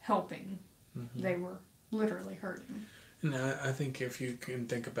not helping. Mm-hmm. They were literally hurting. And I think if you can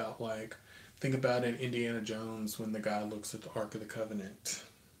think about in Indiana Jones when the guy looks at the Ark of the Covenant,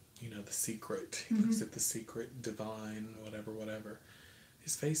 the secret. He looks at the secret, divine, whatever.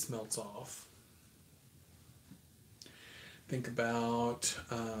 His face melts off. Think about,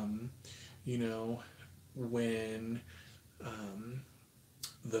 when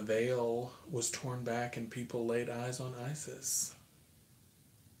the veil was torn back and people laid eyes on Isis.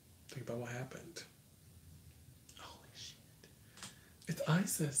 Think about what happened. Holy shit. It's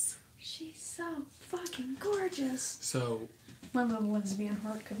Isis. She's so fucking gorgeous. So... my little lesbian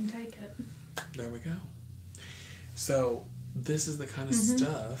heart couldn't take it. There we go. So, this is the kind of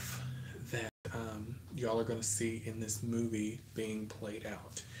stuff that y'all are going to see in this movie being played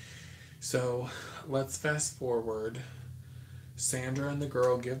out. So, let's fast forward. Sandra and the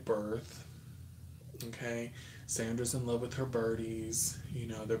girl give birth. Okay? Sandra's in love with her birdies.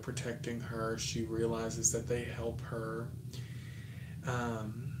 They're protecting her. She realizes that they help her.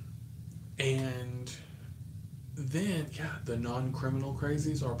 And then, the non-criminal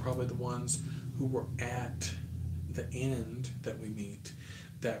crazies are probably the ones who were at the end that we meet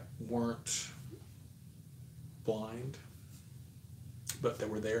that weren't blind, but that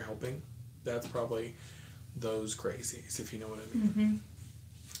were there helping. That's probably those crazies, if you know what I mean.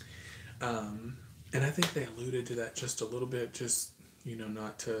 Mm-hmm. And I think they alluded to that just a little bit, just,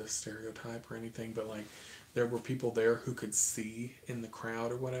 not to stereotype or anything, but there were people there who could see in the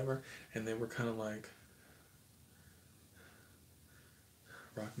crowd or whatever, and they were kind of like,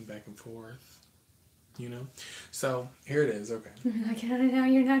 rocking back and forth. You know? So, here it is. Okay. Like, now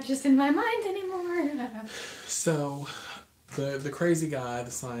you're not just in my mind anymore. So, the crazy guy,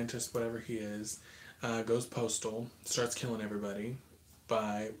 the scientist, whatever he is, goes postal, starts killing everybody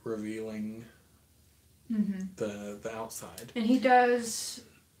by revealing the outside. And he does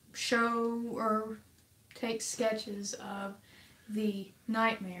show or take sketches of the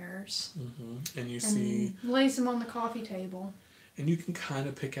nightmares. And you see... lays them on the coffee table. And you can kind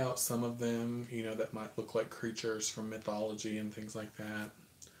of pick out some of them, you know, that might look like creatures from mythology and things like that.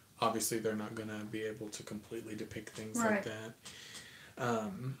 Obviously, they're not going to be able to completely depict things like that.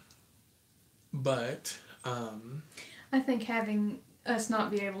 But... I think having us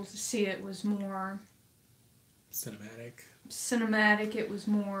not be able to see it was more... cinematic. It was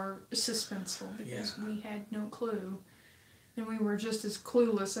more suspenseful because we had no clue. And we were just as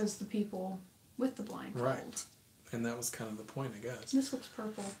clueless as the people with the blindfold. Right. And that was kind of the point, I guess. This looks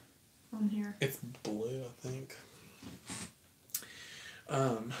purple on here. It's blue, I think.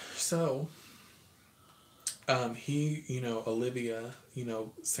 He, you know, Olivia, you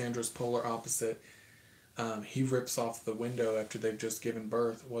know, Sandra's polar opposite, he rips off the window after they've just given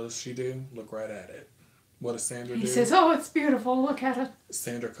birth. What does she do? Look right at it. What does Sandra do? He says, oh, it's beautiful. Look at it.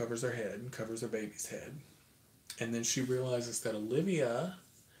 Sandra covers her head, covers her baby's head. And then she realizes that Olivia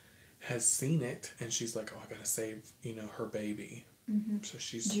has seen it, and she's like, oh, I gotta save, you know, her baby. So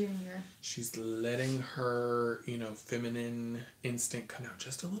Junior. She's letting her, you know, feminine instinct come out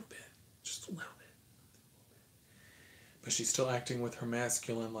just a little bit. Just a little bit. But she's still acting with her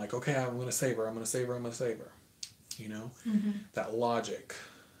masculine, like, okay, I'm gonna save her, I'm gonna save her, I'm gonna save her. You know? That logic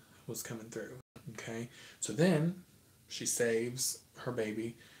was coming through. Okay? So then, she saves her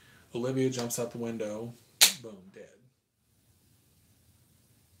baby. Olivia jumps out the window. Boom, dead.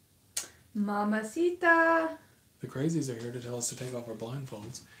 Mamacita. The crazies are here to tell us to take off our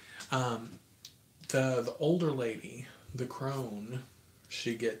blindfolds. The older lady, the crone,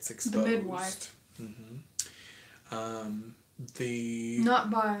 she gets exposed. The midwife.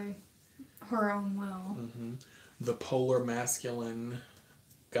 Not by her own will. The polar masculine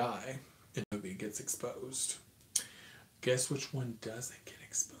guy in the movie gets exposed. Guess which one doesn't get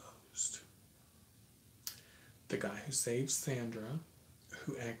exposed? The guy who saved Sandra,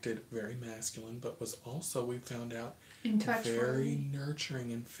 who acted very masculine, but was also, we found out, in touch very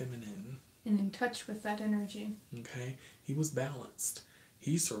nurturing and feminine. And in touch with that energy. Okay? He was balanced.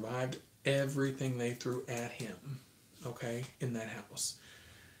 He survived everything they threw at him, okay, in that house.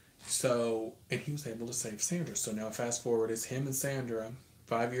 So, and he was able to save Sandra. So now fast forward, it's him and Sandra,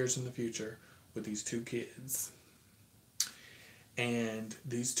 5 years in the future, with these 2 kids. And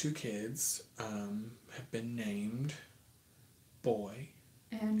these 2 kids have been named Boy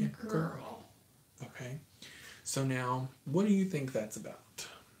and Girl. Okay? So now, what do you think that's about?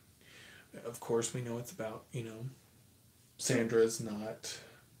 Of course, we know it's about, you know, Sandra's not...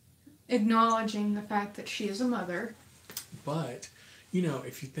 acknowledging the fact that she is a mother. But, you know,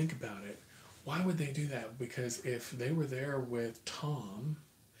 if you think about it, why would they do that? Because if they were there with Tom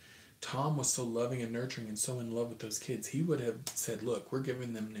was so loving and nurturing and so in love with those kids, he would have said, look, we're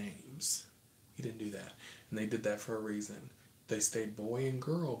giving them names. He didn't do that. And they did that for a reason. They stayed Boy and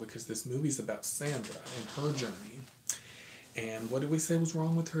Girl because this movie's about Sandra and her journey. And what did we say was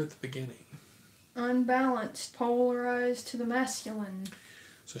wrong with her at the beginning? Unbalanced, polarized to the masculine.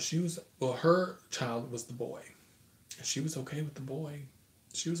 So she was, well, her child was the boy. And she was okay with the boy.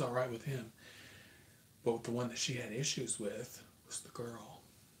 She was all right with him. But the one that she had issues with was the girl.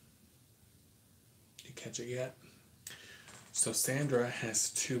 Did you catch it yet? So Sandra has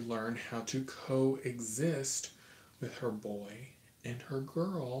to learn how to coexist with her boy and her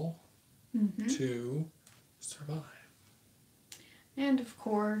girl to survive. And of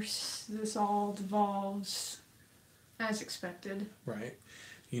course, this all devolves as expected. Right.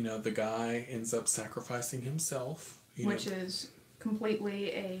 You know, the guy ends up sacrificing himself. Which is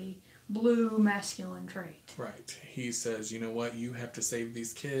completely a blue masculine trait. Right. He says, you know what, you have to save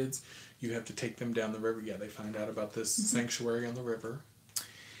these kids. You have to take them down the river. Yeah, they find out about this sanctuary on the river.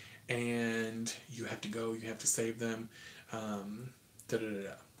 And you have to go, you have to save them.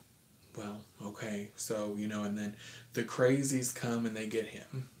 Well, okay. So, you know, and then the crazies come and they get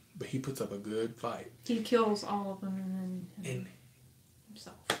him. But he puts up a good fight. He kills all of them and then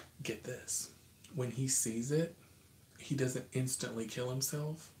himself. Get this. When he sees it, he doesn't instantly kill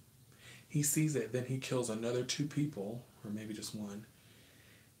himself. He sees it, then he kills another 2 people, or maybe just 1,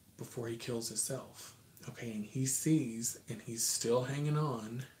 before he kills himself. Okay, and he sees, and he's still hanging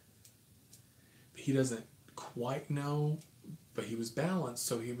on. He doesn't quite know, but he was balanced,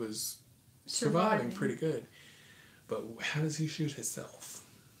 so he was surviving pretty good. But how does he shoot himself?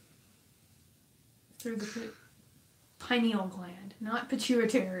 Through the pineal gland, not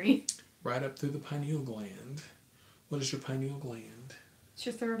pituitary. Right up through the pineal gland. What is your pineal gland? It's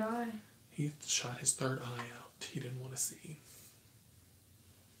your third eye. He shot his third eye out. He didn't want to see.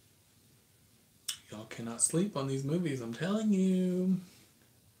 Y'all cannot sleep on these movies, I'm telling you.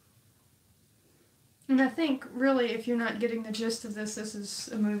 And I think, really, if you're not getting the gist of this, this is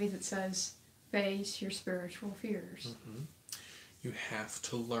a movie that says, face your spiritual fears. Mm-hmm. You have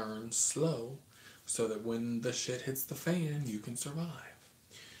to learn slow so that when the shit hits the fan, you can survive.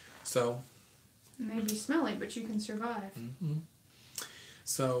 So... It may be smelly, but you can survive. Mm-hmm.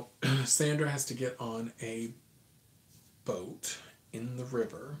 So, Sandra has to get on a boat in the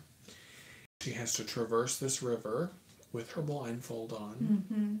river. She has to traverse this river with her blindfold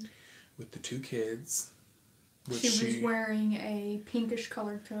on, with the two kids. Which she was wearing a pinkish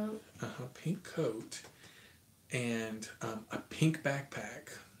colored coat. Pink coat. And a pink backpack,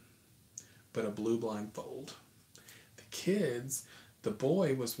 but a blue blindfold. The kids, the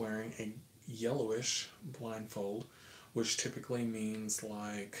boy was wearing a yellowish blindfold, which typically means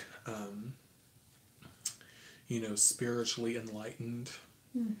like, spiritually enlightened.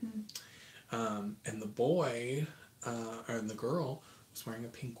 And the boy, and the girl was wearing a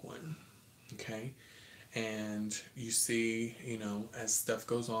pink one. Okay? And you see, as stuff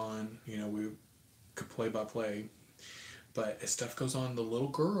goes on, we could play by play, but as stuff goes on, the little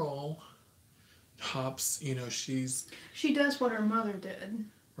girl hops, she does what her mother did.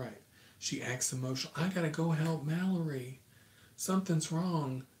 Right. She acts emotional. I gotta go help Mallory. Something's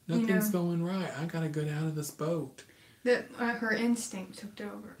wrong. Nothing's going right. I gotta get out of this boat. That her instinct took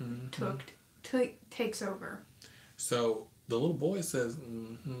over. Takes over. So the little boy says,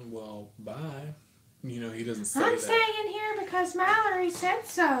 well, bye. He doesn't say that. I'm staying here because Mallory said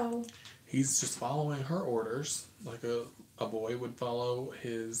so. He's just following her orders, like a boy would follow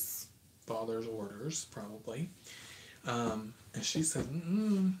his father's orders, probably. And she said,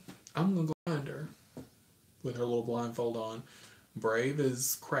 I'm going to go find her with her little blindfold on. Brave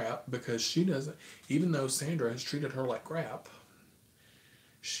as crap, because she doesn't, even though Sandra has treated her like crap,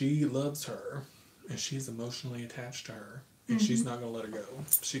 she loves her, and she's emotionally attached to her, and she's not going to let her go.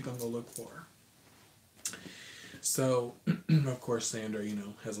 She's going to go look for her. So, of course, Sandra,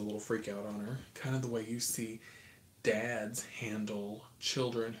 has a little freak out on her. Kind of the way you see dads handle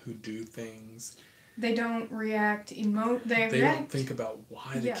children who do things. They don't react They don't think about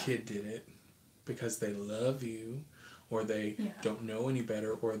why the kid did it, because they love you, or they don't know any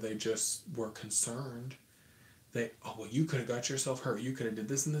better, or they just were concerned. You could have got yourself hurt. You could have did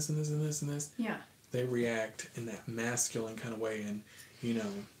this and this and this and this and this. Yeah. They react in that masculine kind of way, and,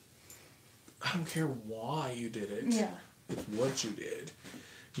 I don't care why you did it. Yeah. It's what you did.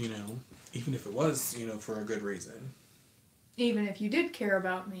 Even if it was, for a good reason. Even if you did care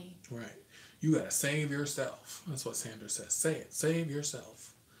about me. Right. You gotta save yourself. That's what Sandra says. Say it. Save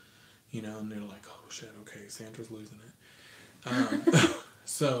yourself. And they're like, oh shit, okay, Sandra's losing it.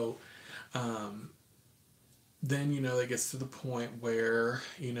 Then, it gets to the point where,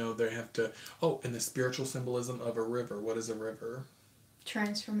 they have to, and the spiritual symbolism of a river. What is a river?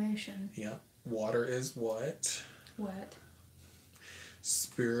 Transformation. Yeah. Water is what? What?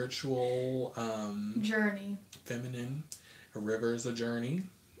 Spiritual. Journey. Feminine. A river is a journey.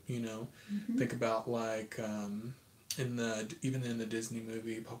 Think about like even in the Disney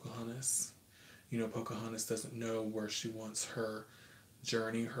movie Pocahontas. Pocahontas doesn't know where she wants her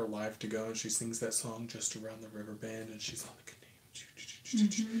journey, her life to go, and she sings that song just around the river bend, and she's on the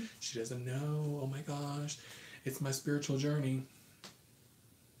canoe. She doesn't know. Oh my gosh, it's my spiritual journey.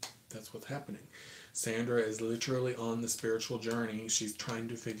 That's what's happening. Sandra is literally on the spiritual journey. She's trying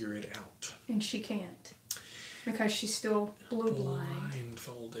to figure it out. And she can't. Because she's still blind.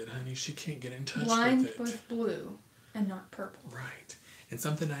 Blindfolded, honey. She can't get in touch blind with it. With blue and not purple. Right. And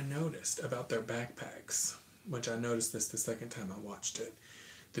something I noticed about their backpacks, which I noticed this the second time I watched it.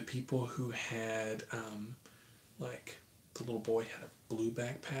 The people who had, the little boy had a blue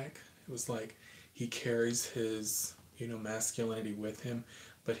backpack. It was like he carries his, masculinity with him,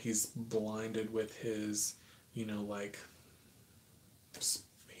 but he's blinded with his, he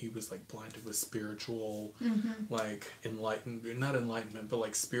was blinded with spiritual, not enlightenment,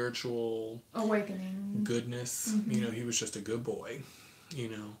 but spiritual awakening, goodness. He was just a good boy.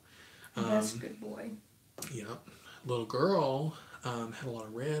 That's a good boy. Yep. Little girl had a lot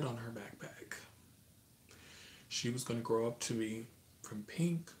of red on her backpack. She was going to grow up to be from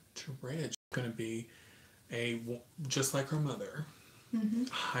pink to red. She's going to be just like her mother.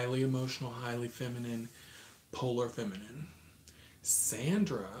 Highly emotional, highly feminine, polar feminine.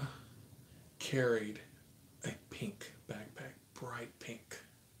 Sandra carried a pink backpack. Bright pink.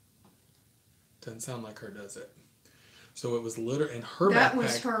 Doesn't sound like her, does it? So it was literally in her backpack. That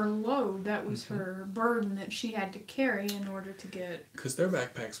was her load. That was her burden that she had to carry in order to get... Because their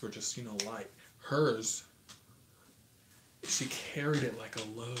backpacks were just, light. Hers, she carried it like a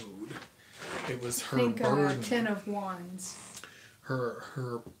load. It was her burden. 10 of Wands. Her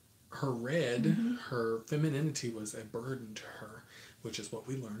red, her femininity was a burden to her, which is what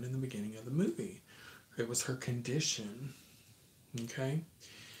we learned in the beginning of the movie. It was her condition. Okay?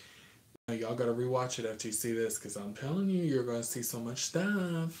 Now, y'all got to rewatch it after you see this, because I'm telling you, you're going to see so much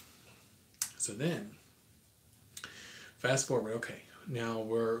stuff. So then, fast forward. Okay, now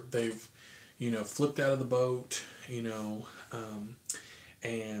they've, flipped out of the boat, and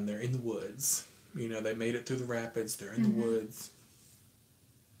they're in the woods. They made it through the rapids. They're in the woods.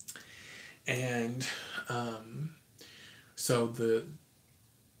 And so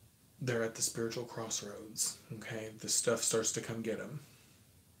they're at the spiritual crossroads. Okay, the stuff starts to come get them.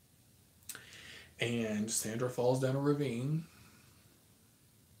 And Sandra falls down a ravine.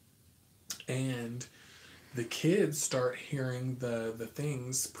 And the kids start hearing the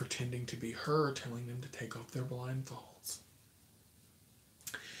things pretending to be her, telling them to take off their blindfolds.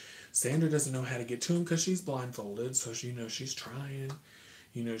 Sandra doesn't know how to get to them because she's blindfolded, so she's trying.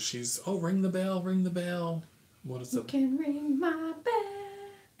 She's, ring the bell, ring the bell. What is You can ring my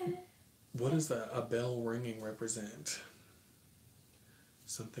bell. What does a bell ringing represent?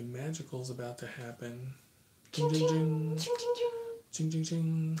 Something magical is about to happen. Ching, ching, ching. Ching, ching, ching. Ching, ching,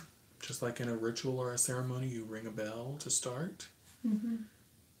 ching. Just like in a ritual or a ceremony, you ring a bell to start. Mm-hmm.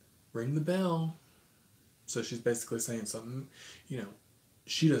 Ring the bell. So she's basically saying something,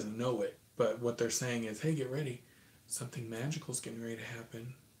 she doesn't know it, but what they're saying is, hey, get ready. Something magical is getting ready to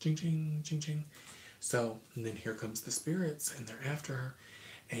happen. Ching, ching, ching, ching. So, and then here comes the spirits, and they're after her.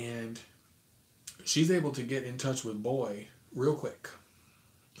 And she's able to get in touch with Boy real quick.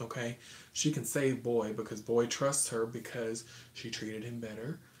 Okay? She can save Boy because Boy trusts her because she treated him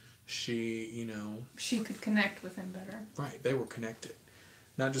better. She, She could connect with him better. Right, they were connected.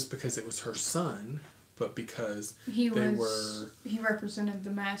 Not just because it was her son, but because he represented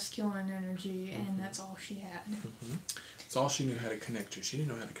the masculine energy, and that's all she had. Mm-hmm. It's all she knew how to connect to. She didn't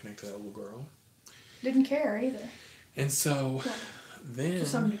know how to connect to that little girl. Didn't care either. And so, then... To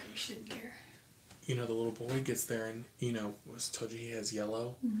some degree, she didn't care. The little boy gets there and, was told you he has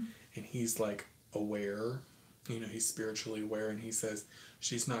yellow, and he's, aware. He's spiritually aware, and he says,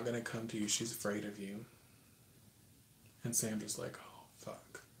 she's not going to come to you. She's afraid of you. And Sandra's like, oh,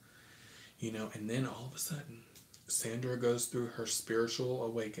 fuck. And then all of a sudden, Sandra goes through her spiritual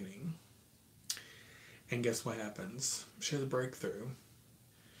awakening. And guess what happens? She has a breakthrough.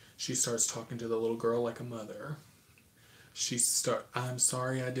 She starts talking to the little girl like a mother. I'm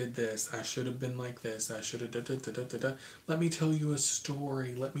sorry I did this. I should have been like this. I should have da-da-da-da-da-da. Let me tell you a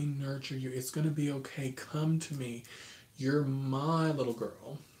story. Let me nurture you. It's going to be okay. Come to me. You're my little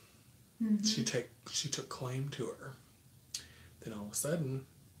girl. Mm-hmm. She took claim to her. Then all of a sudden,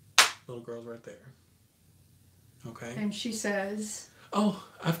 little girl's right there. Okay? And she says... Oh,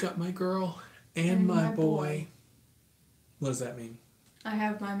 I've got my girl and my boy. What does that mean? I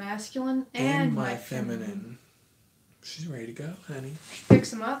have my masculine and my feminine. She's ready to go, honey. She picks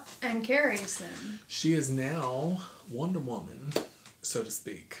them up and carries them. She is now Wonder Woman, so to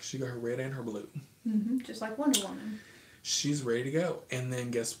speak. She got her red and her blue. Mm-hmm, just like Wonder Woman. She's ready to go. And then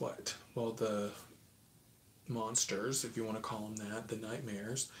guess what? Well, the monsters, if you want to call them that, the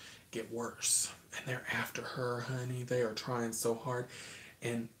nightmares, get worse. And they're after her, honey. They are trying so hard.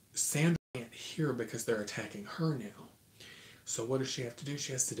 And Sandra can't hear because they're attacking her now. So what does she have to do?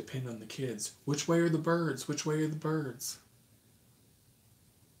 She has to depend on the kids. Which way are the birds? Which way are the birds?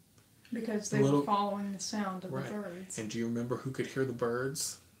 Because they were following the sound of the birds. And do you remember who could hear the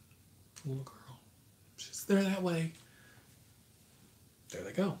birds? The little girl. She's there that way. There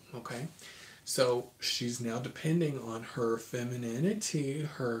they go. Okay. So she's now depending on her femininity,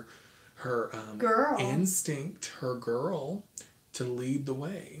 her girl instinct, her girl, to lead the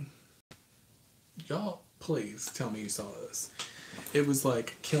way. Y'all, please tell me you saw this. It was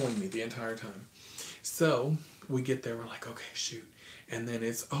killing me the entire time. So we get there, we're like, okay, shoot. And then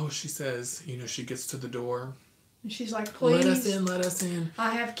she says, she gets to the door. And she's like, please. Let us in.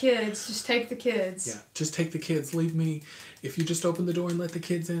 I have kids. Just take the kids. Yeah, just take the kids. Leave me. If you just open the door and let the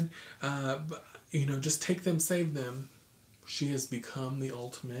kids in, just take them, save them. She has become the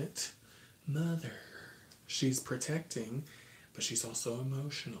ultimate mother. She's protecting, but she's also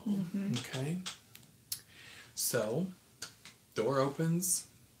emotional. Mm-hmm. Okay? So, door opens.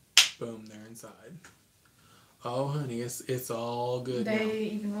 Boom, they're inside. Oh, honey, it's all good now. They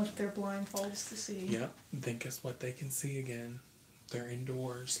even lift their blindfolds to see. Yep. Then guess what? They can see again. They're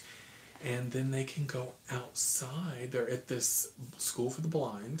indoors. And then they can go outside. They're at this school for the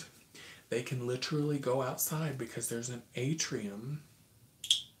blind. They can literally go outside because there's an atrium.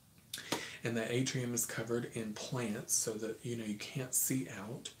 And that atrium is covered in plants so that, you can't see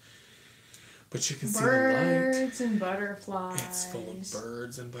out. But you can see the light. Birds and butterflies. It's full of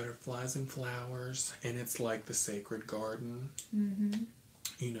birds and butterflies and flowers. And it's like the sacred garden. Mm-hmm.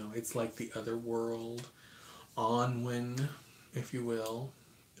 It's like the other world. When, if you will,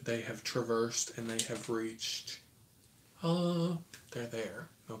 they have traversed and they have reached. They're there.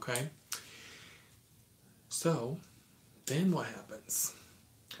 Okay? So, then what happens?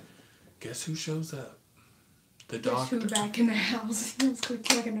 Guess who shows up? The doctor. Guess who back in the house? Let's go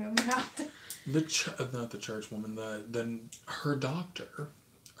checking him out. Not the church woman. Her doctor.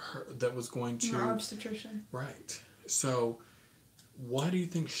 That was going to. Her obstetrician. Right. So, why do you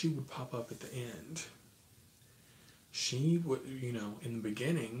think she would pop up at the end? She would, in the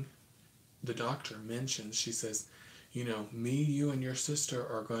beginning, the doctor mentions. She says, me, you, and your sister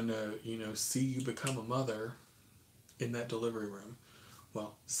are going to, see you become a mother in that delivery room.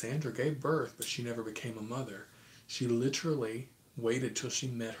 Well, Sandra gave birth, but she never became a mother. She literally waited till she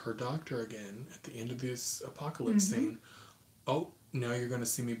met her doctor again at the end of this apocalypse scene. Oh, now you're going to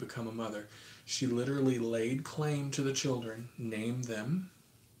see me become a mother. She literally laid claim to the children, named them,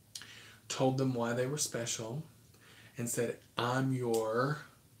 told them why they were special, and said, I'm your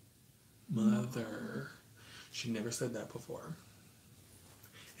mother. She never said that before.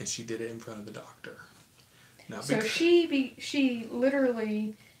 And she did it in front of the doctor. So she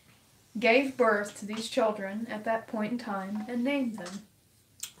literally gave birth to these children at that point in time and named them.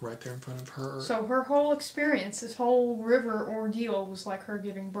 Right there in front of her. So her whole experience, this whole river ordeal, was like her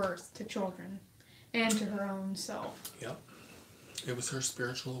giving birth to children and to her own self. Yep. It was her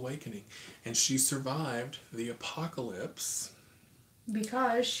spiritual awakening. And she survived the apocalypse.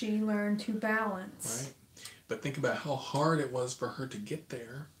 Because she learned to balance. Right. But think about how hard it was for her to get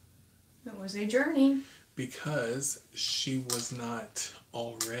there. It was a journey. Because she was not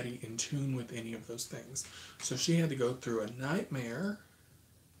already in tune with any of those things. So she had to go through a nightmare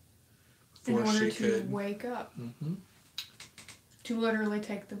before in order she to could wake up. Mm-hmm. To literally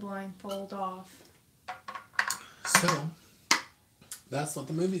take the blindfold off. So, that's what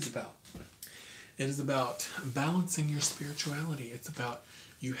the movie's about. It is about balancing your spirituality. It's about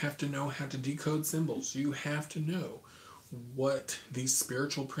you have to know how to decode symbols. You have to know what these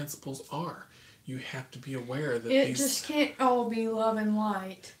spiritual principles are. You have to be aware that it just can't all be love and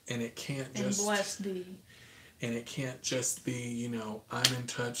light. And it can't just... And blessed be. And it can't just be, I'm in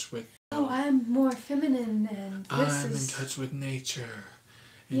touch with... I'm more feminine and I'm in touch with nature.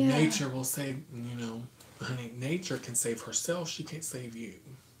 And nature will save, honey, nature can save herself. She can't save you.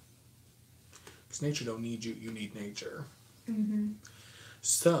 Because nature don't need you. You need nature. Mm-hmm.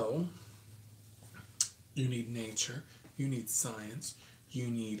 So, you need nature. You need science. You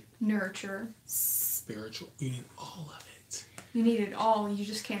need nurture, spiritual. You need all of it. You need it all. You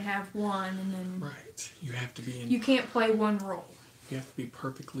just can't have one and then. Right. You have to be in. You can't play one role. You have to be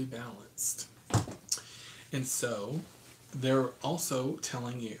perfectly balanced. And so, they're also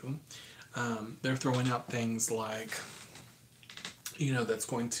telling you, they're throwing out things like, that's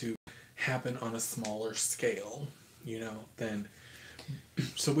going to happen on a smaller scale, than.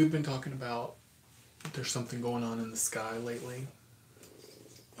 So we've been talking about there's something going on in the sky lately.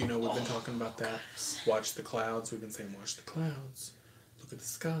 We've been talking about that. Watch the clouds. We've been saying, watch the clouds. Look at the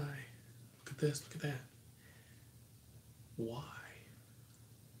sky. Look at this. Look at that. Why?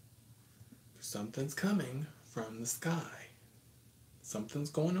 Something's coming from the sky.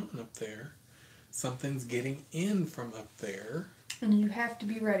 Something's going on up there. Something's getting in from up there. And you have to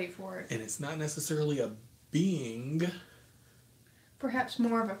be ready for it. And it's not necessarily a being. Perhaps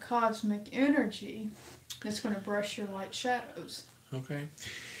more of a cosmic energy that's going to brush your light shadows. Okay.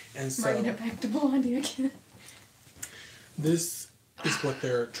 And so, bringing it back to Blondie again. This is what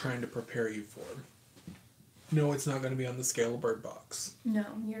they're trying to prepare you for. No, it's not going to be on the scale of Bird Box. No,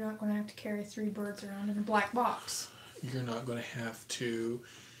 you're not going to have to carry 3 birds around in a black box. You're not going to have to,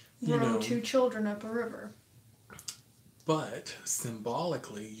 row 2 children up a river. But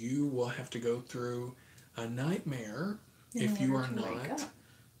symbolically, you will have to go through a nightmare if you are not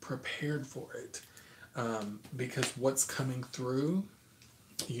prepared for it. Because what's coming through,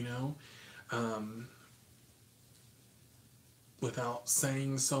 without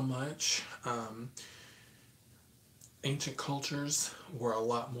saying so much, ancient cultures were a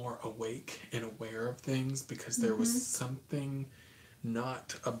lot more awake and aware of things because there was something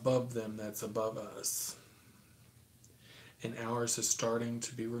not above them that's above us. and ours is starting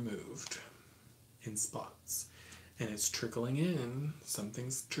to be removed in spots. And it's trickling in.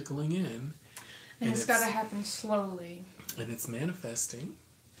 Something's trickling in. And it's got to happen slowly. And it's manifesting.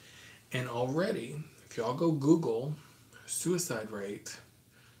 And already, if y'all go Google suicide rates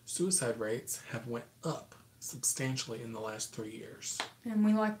have went up substantially in the last 3 years. And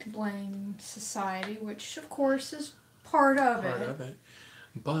we like to blame society, which of course is part of it.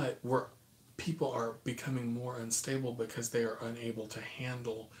 But people are becoming more unstable because they are unable to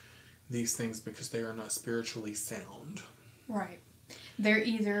handle these things because they are not spiritually sound. Right. They're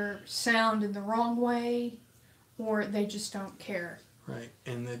either sound in the wrong way or they just don't care. Right.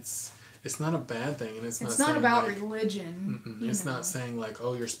 And it's not a bad thing, and it's not about religion. It's not saying like,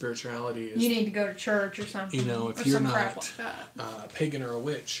 oh, your spirituality is. You need to go to church or something. You know, if you're not a pagan or a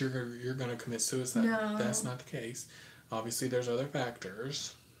witch, you're going to commit suicide. No. That's not the case. Obviously, there's other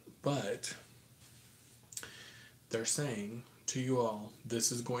factors, but they're saying to you all,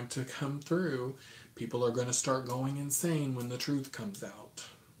 this is going to come through. People are going to start going insane when the truth comes out.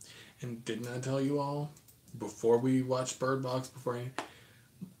 And didn't I tell you all before we watched Bird Box,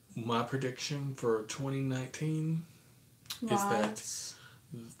 my prediction for 2019 is that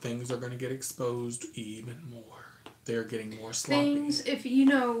things are going to get exposed even more. They're getting more sloppy. Things, if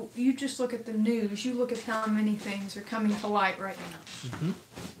you just look at the news, you look at how many things are coming to light right now. Mm-hmm.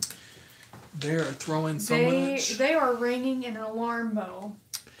 They're throwing much. They are ringing an alarm bell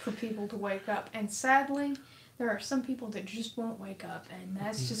for people to wake up. And sadly, there are some people that just won't wake up. And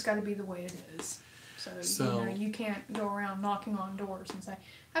that's just got to be the way it is. So you can't go around knocking on doors and say,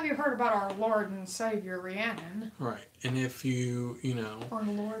 have you heard about our Lord and Savior Rhiannon? Right. And if you our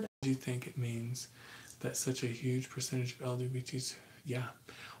Lord. Do you think it means that such a huge percentage of LGBTs? Yeah.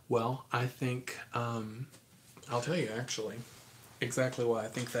 Well, I think, I'll tell you actually exactly why I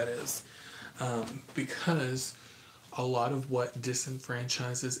think that is. Because a lot of what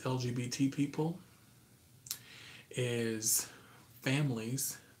disenfranchises LGBT people is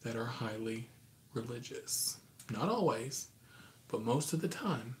families that are highly religious. Not always, but most of the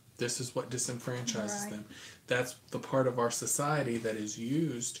time, this is what disenfranchises them. That's the part of our society that is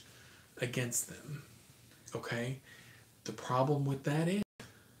used against them. Okay? The problem with that is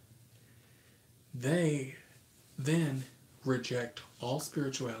they then reject all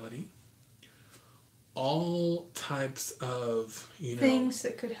spirituality, all types of, things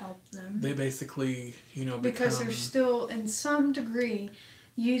that could help them. They basically, because they're still, in some degree,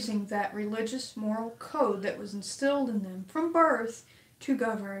 using that religious moral code that was instilled in them from birth to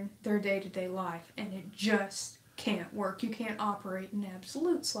govern their day-to-day life. And it just can't work. You can't operate in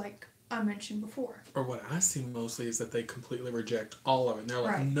absolutes like I mentioned before. Or what I see mostly is that they completely reject all of it. And they're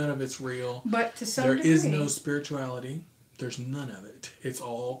like, none of it's real. But to some degree. There is no spirituality. There's none of it. It's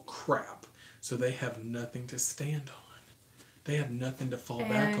all crap. So they have nothing to stand on. They have nothing to fall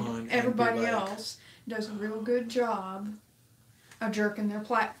back on. Everybody else does a real good job of jerking their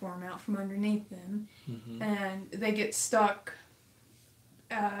platform out from underneath them. Mm-hmm. And they get stuck.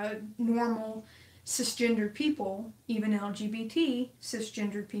 Normal cisgendered people, even LGBT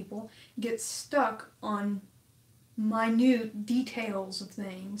cisgendered people, get stuck on minute details of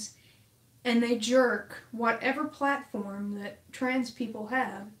things. And they jerk whatever platform that trans people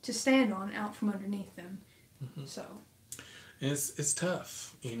have to stand on out from underneath them. Mm-hmm. So it's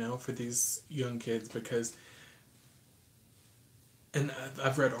tough, for these young kids because, and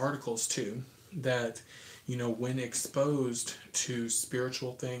I've read articles too, that, when exposed to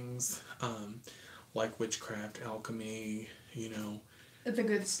spiritual things, like witchcraft, alchemy, the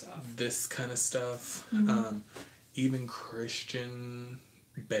good stuff. This kind of stuff, mm-hmm. Even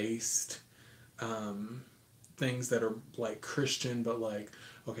Christian-based things that are like Christian, but like,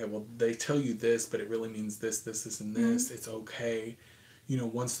 okay, well, they tell you this, but it really means this, and this. Mm-hmm. It's okay.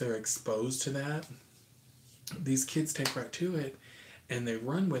 Once they're exposed to that, these kids take right to it and they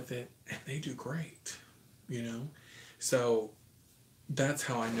run with it and they do great, So that's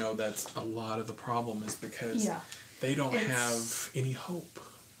how I know that's a lot of the problem is because they don't have any hope.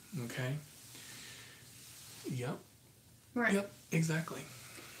 Okay? Yep. Right. Yep, exactly.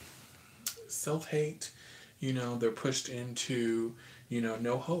 Self-hate, they're pushed into,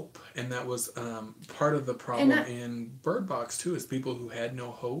 no hope. And that was part of the problem in Bird Box, too, is people who had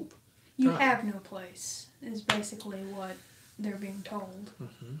no hope. You have no place, is basically what they're being told.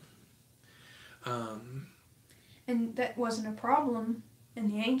 Mm-hmm. And that wasn't a problem in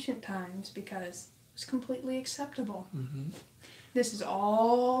the ancient times because it was completely acceptable. Mm-hmm. This is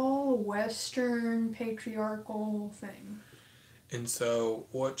all a Western patriarchal thing. And so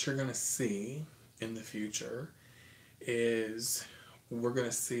what you're going to see in the future is we're going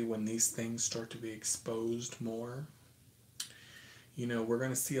to see when these things start to be exposed more we're going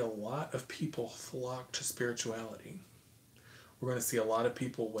to see a lot of people flock to spirituality. We're going to see a lot of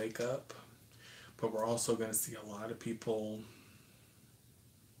people wake up, but we're also going to see a lot of people...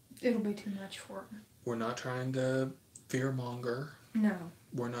 It'll be too much for them. We're not trying to fearmonger. No.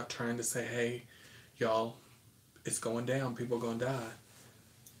 We're not trying to say, hey, y'all, it's going down. People are going to die.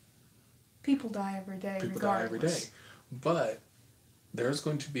 People die every day, People regardless. die every day. But there's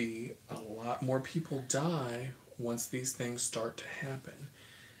going to be a lot more people die once these things start to happen.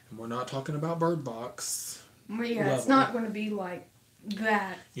 And we're not talking about Bird Box. Well, yeah, it's not going to be like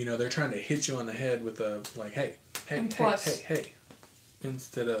that. They're trying to hit you on the head with a, like, hey, hey.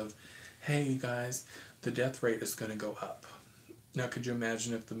 Instead of, hey, you guys, the death rate is going to go up. Now, could you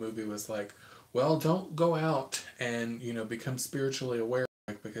imagine if the movie was like, well, don't go out and, become spiritually aware,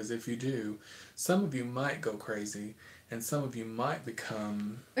 because if you do, some of you might go crazy, and some of you might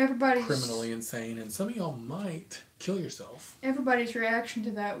become criminally insane, and some of y'all might kill yourself. Everybody's reaction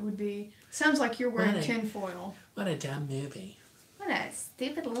to that would be, sounds like you're wearing tinfoil. What a dumb movie. What a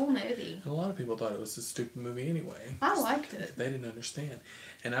stupid little movie. And a lot of people thought it was a stupid movie anyway. I liked it. They didn't understand.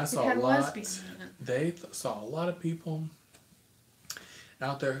 And I saw a lot... They saw a lot of people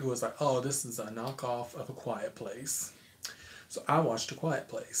out there who was like, oh, this is a knockoff of A Quiet Place. So I watched A Quiet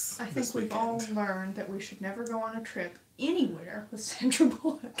Place. I think we've all learned that we should never go on a trip anywhere with Sandra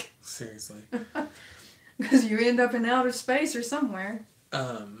Bullock. Seriously. Because you end up in outer space or somewhere.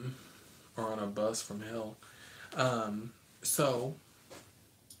 Or on a bus from hell. So,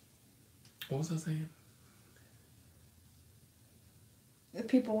 what was I saying? The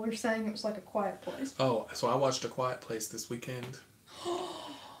people were saying it was like A Quiet Place. Oh, so I watched A Quiet Place this weekend.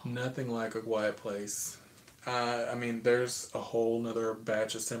 Nothing like A Quiet Place. I mean, there's a whole nother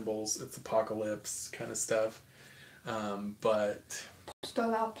batch of symbols. It's apocalypse kind of stuff. But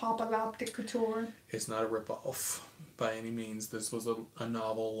Post-apocalyptic couture. It's not a ripoff by any means. This was a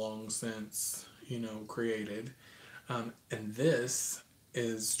novel long since, created. And this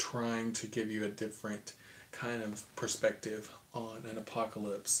is trying to give you a different kind of perspective on an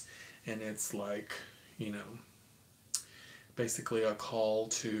apocalypse. And it's like, basically a call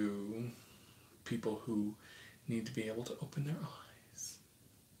to people who need to be able to open their eyes.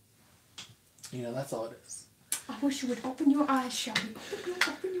 That's all it is. I wish you would open your eyes, Shelby.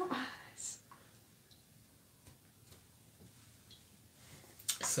 Open your eyes.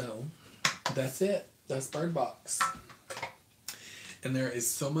 So, that's it. That's Bird Box. And there is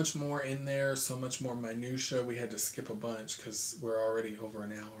so much more in there, so much more minutia. We had to skip a bunch because we're already over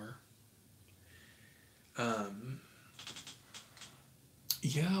an hour.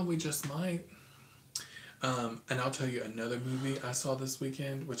 Yeah, we just might. And I'll tell you another movie I saw this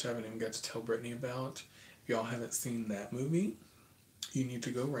weekend, which I haven't even got to tell Brittany about. If y'all haven't seen that movie, you need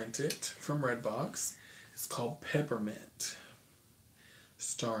to go rent it from Redbox. It's called Peppermint,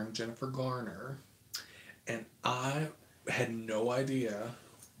 starring Jennifer Garner. And I had no idea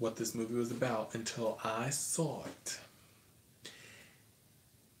what this movie was about until I saw it.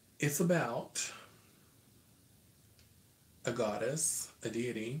 It's about a goddess, a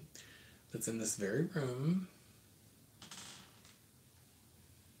deity, that's in this very room.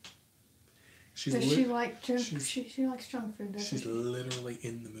 She likes junk food, doesn't she's she? literally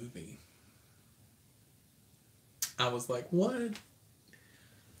in the movie. I was like, what?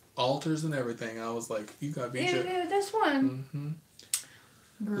 Altars and everything. I was like, you gotta be... Yeah, this one.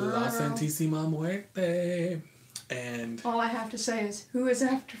 Mm-hmm. La Santísima Muerte. And... all I have to say is, who is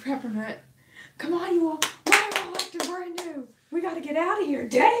after Peppermint? Come on, you all. Why am I acting brand new? We gotta get out of here.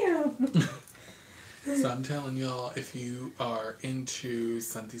 Damn! So I'm telling y'all, if you are into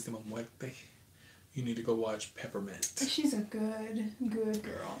Santísima Muerte, you need to go watch Peppermint. She's a good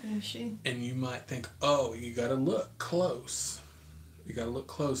girl, isn't she? And you might think, oh, you gotta look close. You gotta look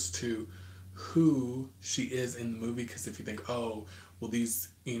close to who she is in the movie, because if you think, oh, well, these,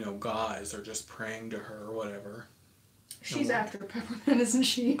 guys are just praying to her or whatever. She's after Peppermint, isn't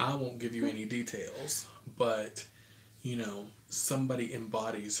she? I won't give you any details, but, somebody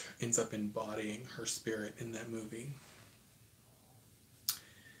ends up embodying her spirit in that movie.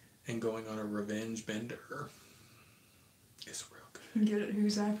 And going on a revenge bender. It's real good. Get it?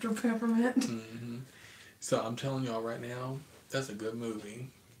 Who's after Peppermint? Mm-hmm. So I'm telling y'all right now, that's a good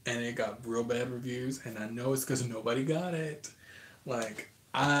movie. And it got real bad reviews, and I know it's because nobody got it. Like,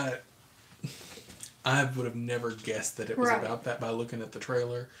 I would have never guessed that it was about that by looking at the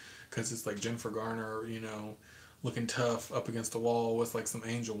trailer, because it's like Jennifer Garner, looking tough up against a wall with like some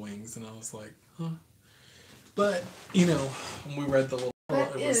angel wings, and I was like, huh. But, when we read the little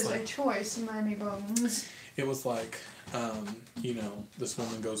That is a choice, Miami Bones. It was like, you know, this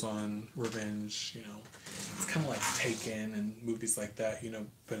woman goes on revenge, you know. It's kind of like Taken and movies like that, you know,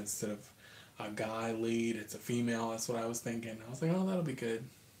 but instead of a guy lead, it's a female. That's what I was thinking. I was like, oh, that'll be good.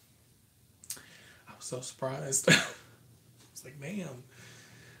 I was so surprised. I was like, damn,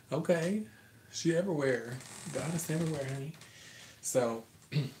 okay, she everywhere. Goddess everywhere, honey. So,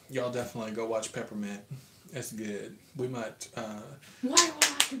 y'all definitely go watch Peppermint. It's good. We might, Why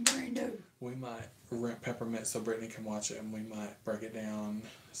watch it brand new? We might rent Peppermint so Brittany can watch it, and we might break it down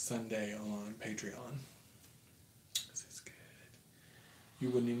Sunday on Patreon. This is good. You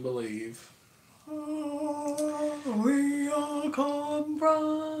wouldn't even believe. Oh, we all come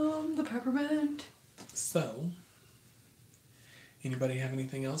from the Peppermint. So, anybody have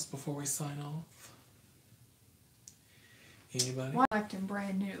anything else before we sign off? Anybody? Why liked him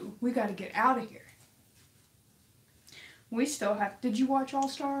brand new? We got to get out of here. We still have. Did you watch All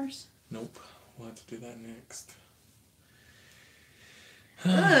Stars? Nope. We'll have to do that next.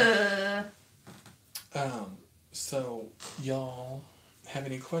 So, y'all have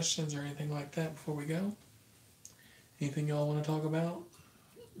any questions or anything like that before we go? Anything y'all want to talk about?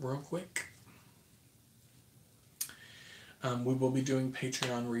 Real quick. We will be doing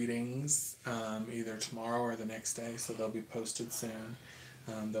Patreon readings either tomorrow or the next day, so they'll be posted soon.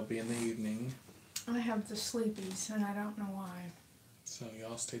 They'll be in the evening. I have the sleepies, and I don't know why. So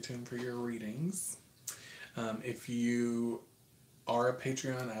y'all stay tuned for your readings. If you are a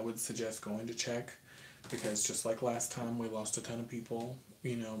Patreon, I would suggest going to check, because just like last time, we lost a ton of people,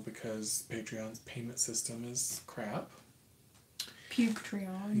 you know, because Patreon's payment system is crap.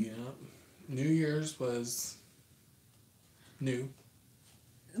 Puketreon. Yeah. New Year's was new.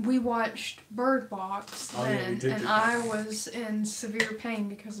 We watched Bird Box then, we did and I was in severe pain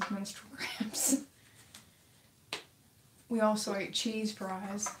because of menstrual cramps. We also ate cheese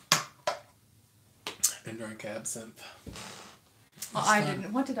fries. And drank absinthe. Well, I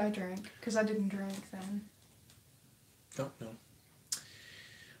didn't. What did I drink? Because I didn't drink then. Don't know.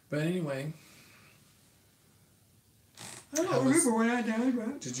 But anyway. I don't remember when I died,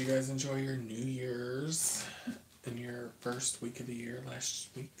 right? Did you guys enjoy your New Year's in your first week of the year last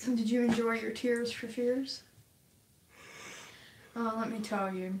week? Did you enjoy your Tears for Fears? Let me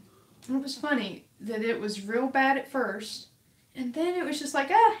tell you. It was funny that it was real bad at first, and then it was just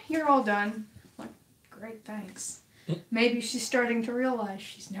like, you're all done. I'm like, great, thanks. Maybe she's starting to realize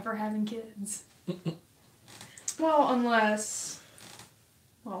she's never having kids. Well, unless,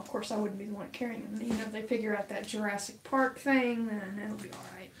 well, of course I wouldn't be the one carrying them. You know, if they figure out that Jurassic Park thing, then it'll be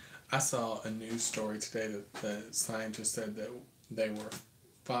alright. I saw a news story today that the scientists said that they were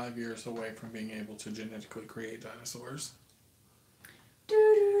 5 years away from being able to genetically create dinosaurs.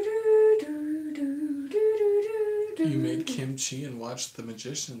 You made kimchi and watched The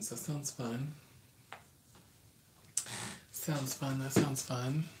Magicians. That sounds fun. Sounds fun. That sounds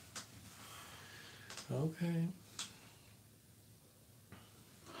fun. Okay.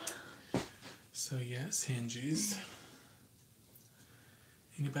 So yes, Hingies.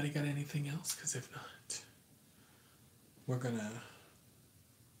 Anybody got anything else? Because if not, we're gonna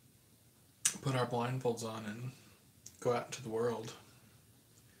put our blindfolds on and go out into the world.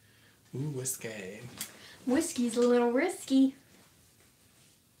 Ooh, whiskey. Whiskey's a little risky.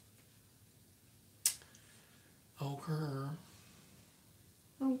 Oh, Kerr.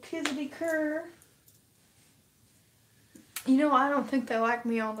 Oh, Kizzity Kerr. You know, I don't think they like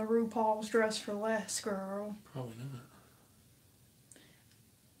me on the RuPaul's Dress for Less, girl. Probably not.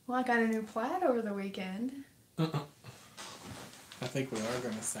 Well, I got a new plaid over the weekend. I think we are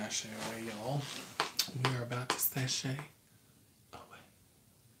going to sashay away, y'all. We are about to sashay away.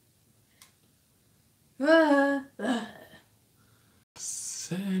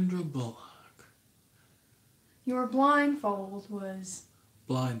 Sandra Bullock. Your blindfold was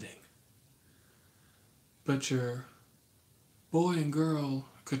blinding. But your boy and girl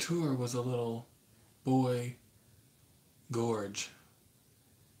couture was a little boy gorge.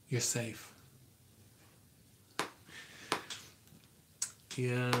 You're safe.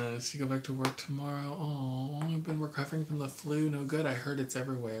 Yes, you go back to work tomorrow. Oh, I've been recovering from the flu. No good. I heard it's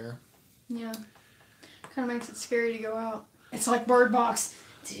everywhere. Yeah. Kind of makes it scary to go out. It's like Bird Box.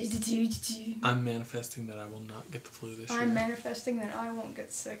 I'm manifesting that I will not get the flu this year. I'm manifesting that I won't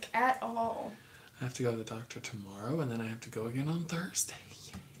get sick at all. I have to go to the doctor tomorrow, and then I have to go again on Thursday.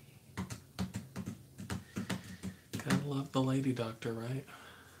 Yay. Gotta love the lady doctor, right?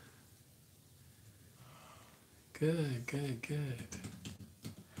 Good, good, good.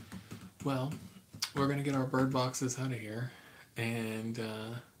 Well, we're going to get our bird boxes out of here, and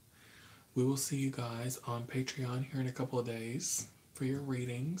we will see you guys on Patreon here in a couple of days. for your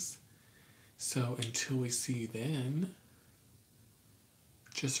readings. So until we see you then,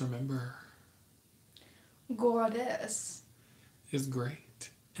 just remember, Goddess is great,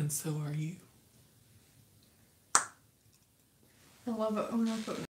 and so are you. I love it. I'm gonna put